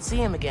now you could see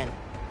him again.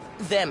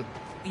 Them,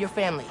 your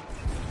family.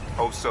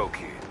 Hope so,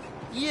 kid.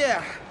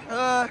 Yeah,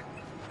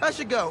 I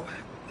should go.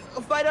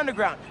 Fight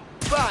underground.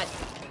 Bye.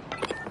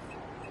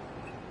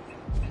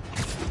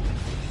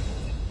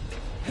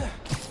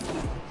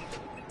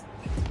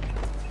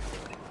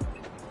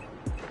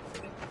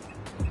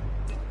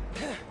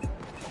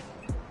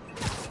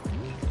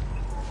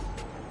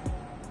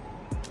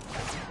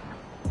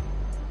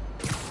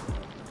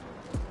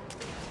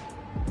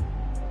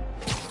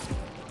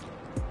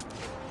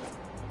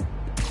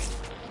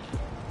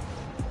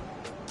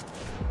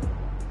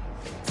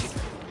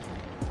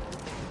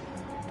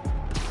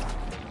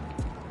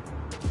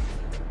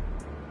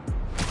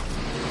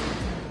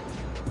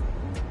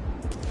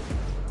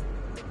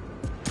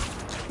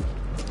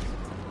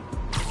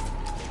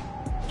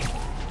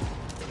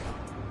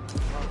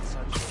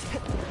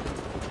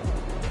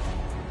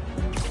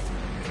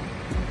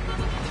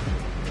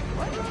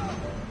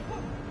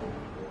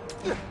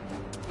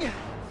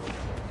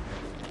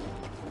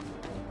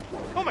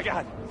 Oh my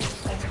god!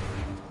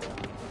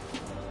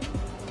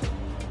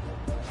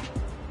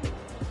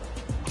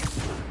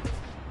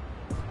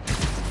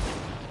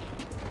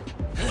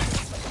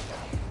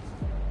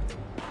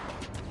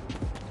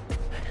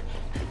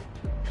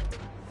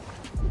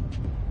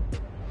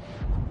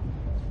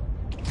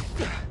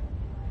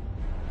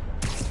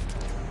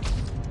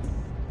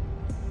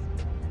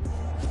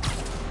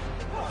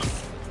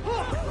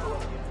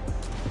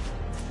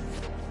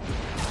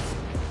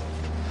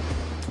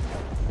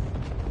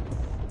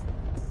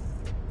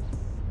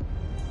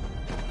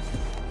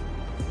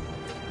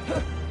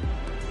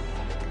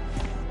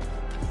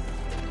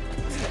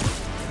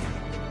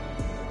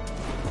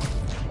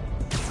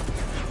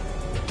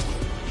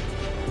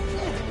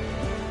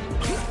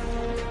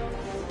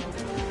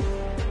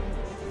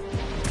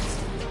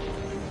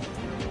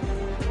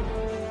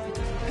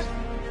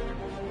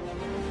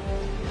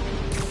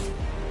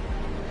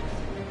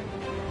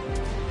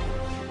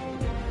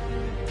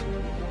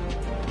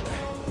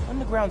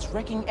 Underground's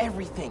wrecking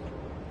everything.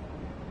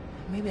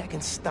 Maybe I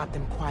can stop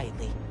them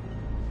quietly.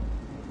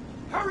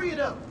 Hurry it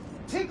up!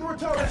 Tinker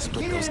Retard has to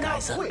split get in those and out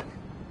guys up. quick!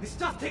 This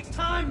stuff takes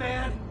time,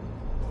 man!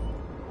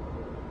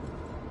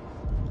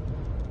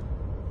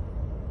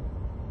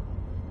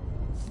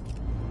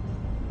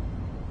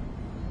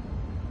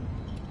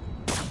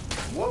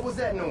 What was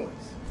that noise?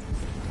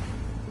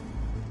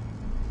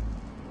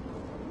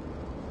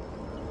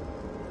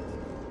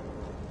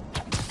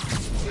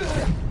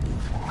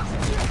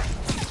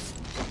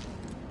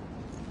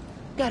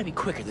 Gotta be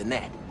quicker than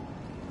that.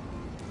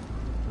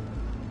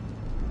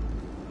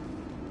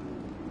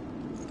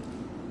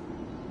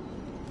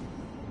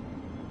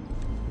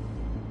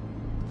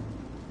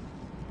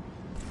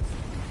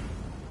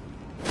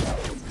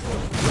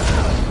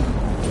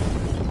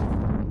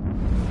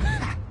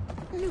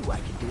 Knew I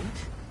could do it.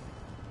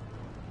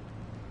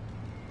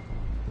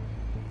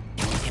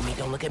 Don't look at me,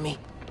 don't look at me.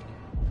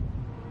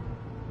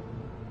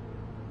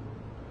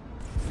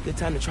 Good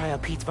time to try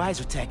out Pete's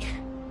visor tech.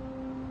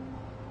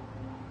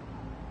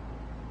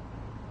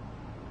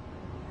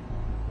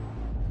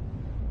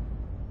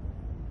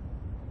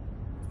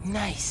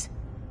 Nice.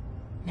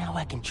 Now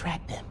I can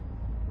track them.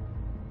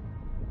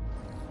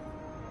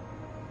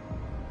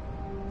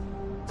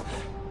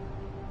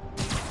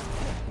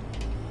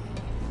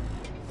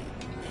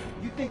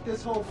 You think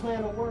this whole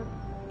plan will work?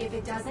 If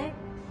it doesn't,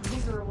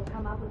 Tinkerer will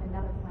come up with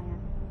another plan.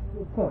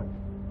 Good point.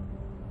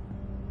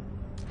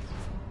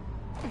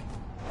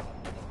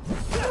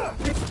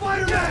 It's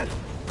Spider-Man!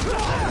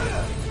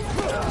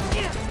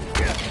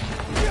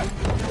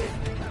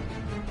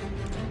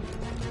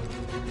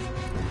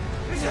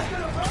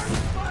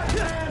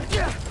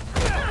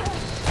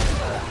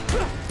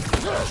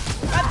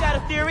 I've got a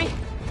theory.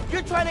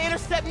 You're trying to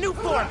intercept new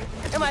form.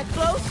 Am I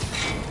close?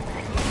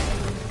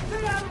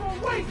 Stay out of my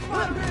way,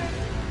 Spider-Man!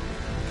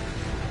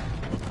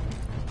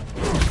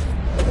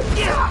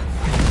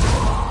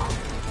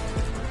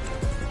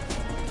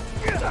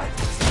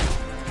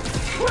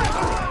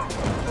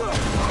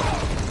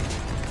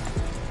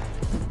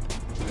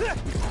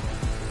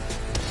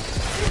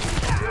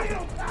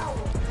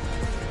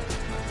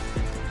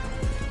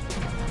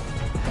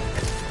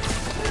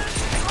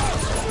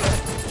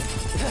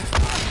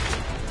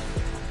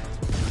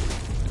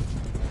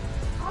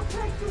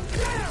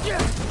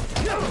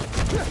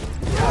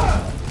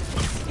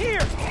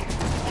 Here!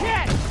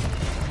 Catch!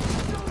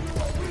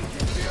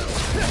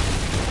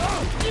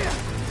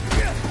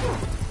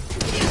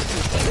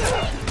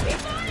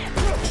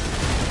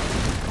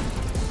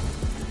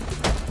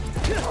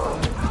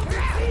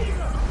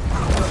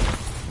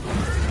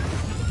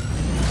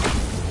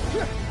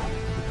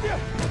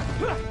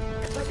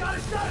 I got a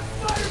shot at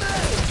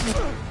Spider-Man!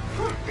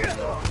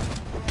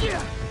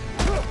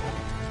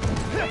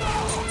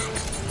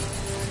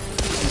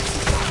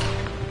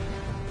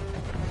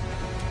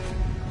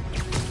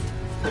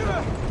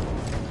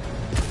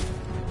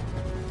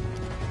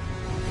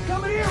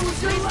 Coming here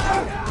with your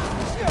left!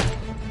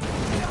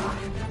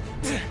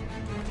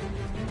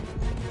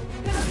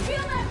 Gonna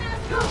feel that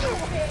mask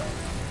over,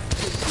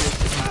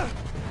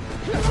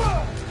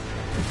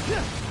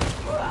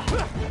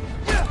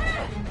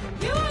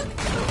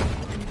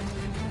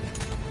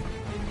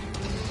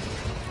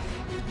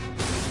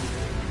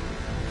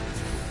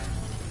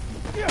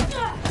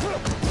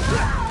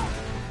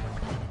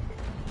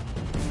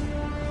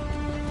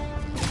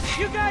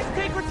 You guys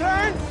take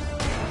return?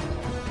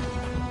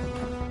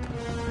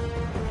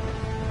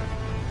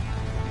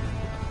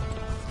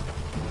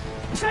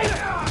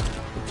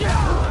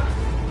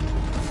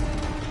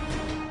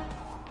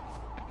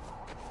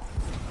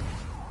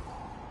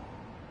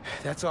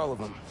 That's all of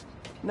them.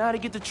 Now to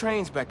get the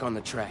trains back on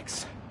the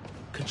tracks.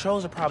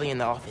 Controls are probably in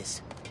the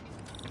office.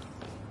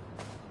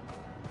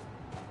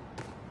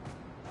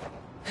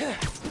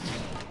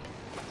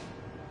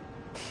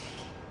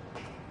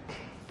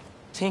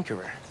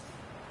 Tinkerer.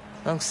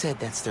 Unc said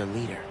that's their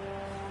leader.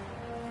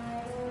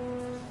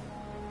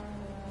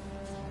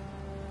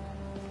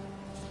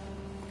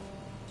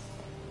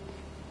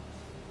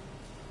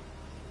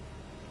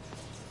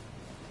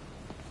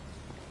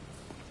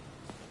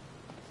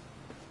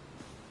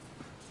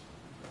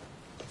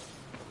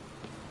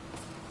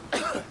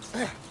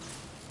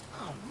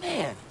 Oh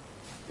man,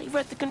 they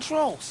read the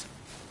controls.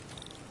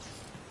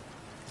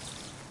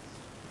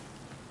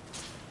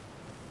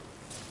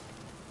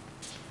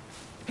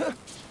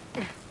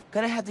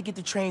 Gonna have to get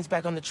the trains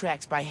back on the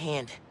tracks by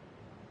hand.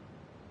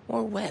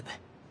 Or web.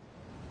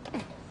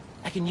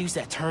 I can use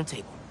that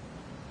turntable.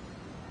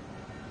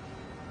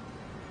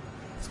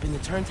 Spin the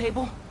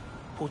turntable,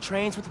 pull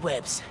trains with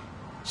webs.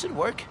 Should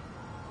work.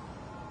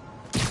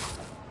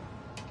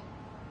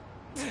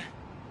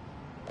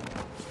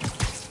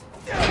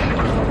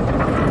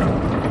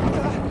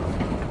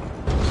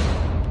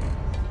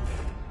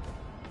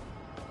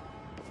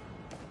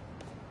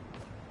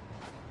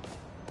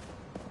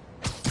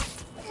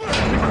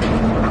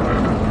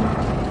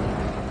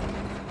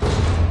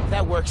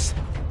 That works.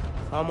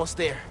 Almost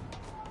there.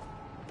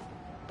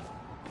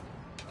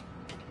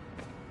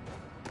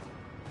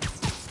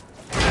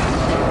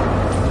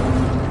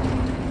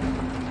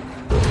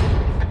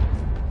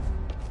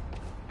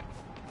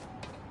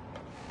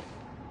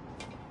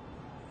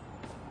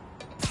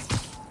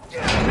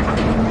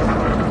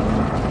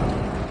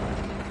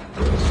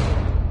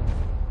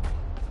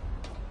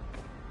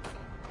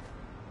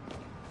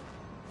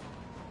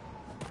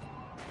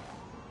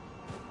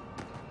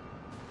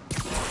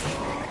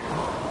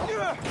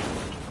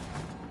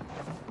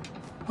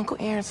 Uncle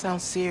Aaron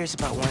sounds serious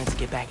about wanting to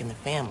get back in the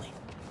family.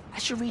 I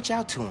should reach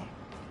out to him.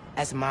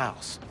 As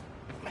Miles.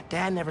 My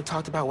dad never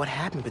talked about what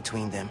happened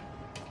between them.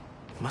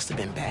 Must have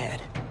been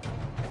bad.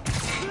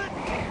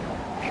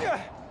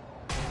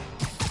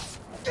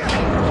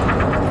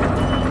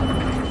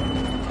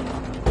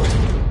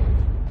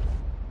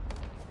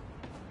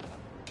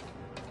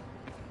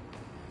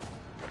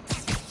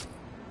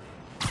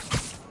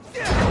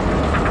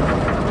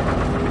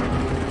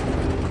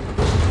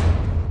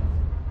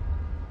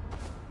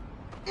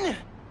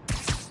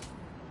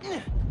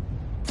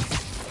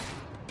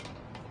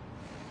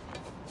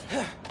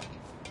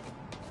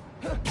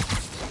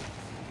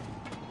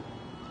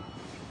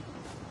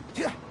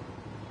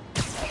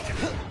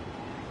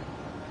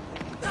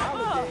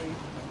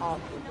 all.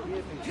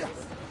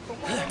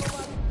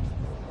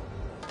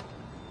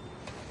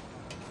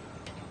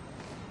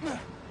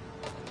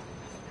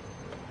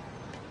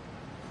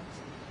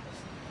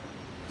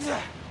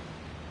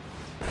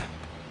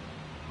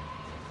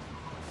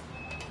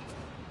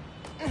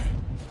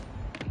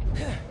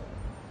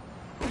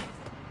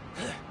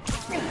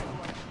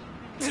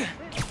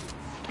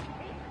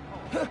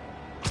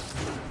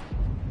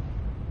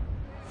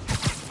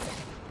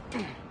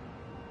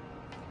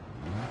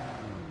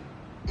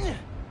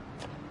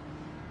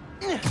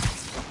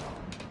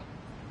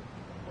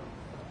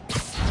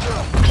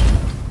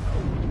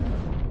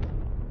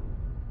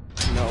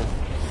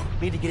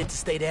 Need to get it to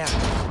stay down.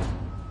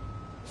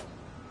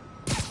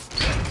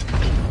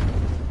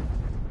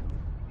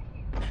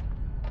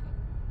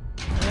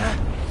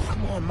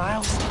 Come on,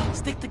 Miles.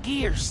 Stick the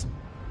gears.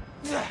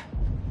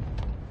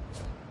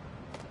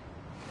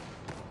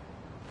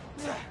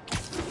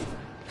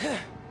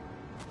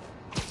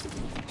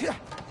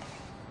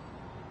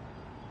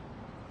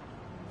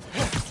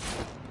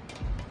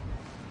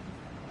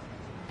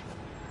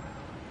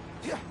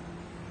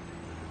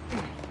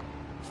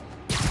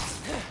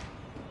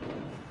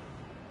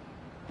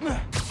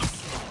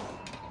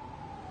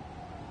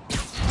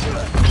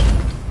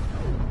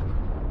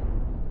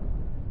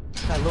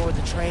 Lower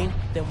the train,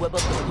 then whip up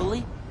the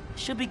pulley.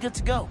 Should be good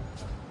to go.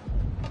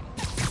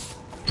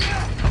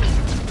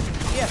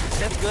 Yeah,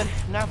 that's good.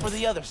 Now for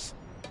the others.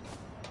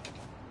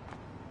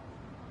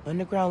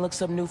 Underground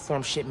looks up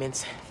Newform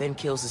shipments, then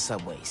kills the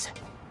subways.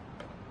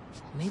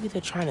 Maybe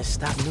they're trying to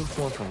stop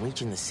Newform from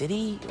reaching the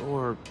city,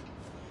 or...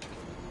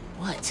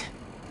 what?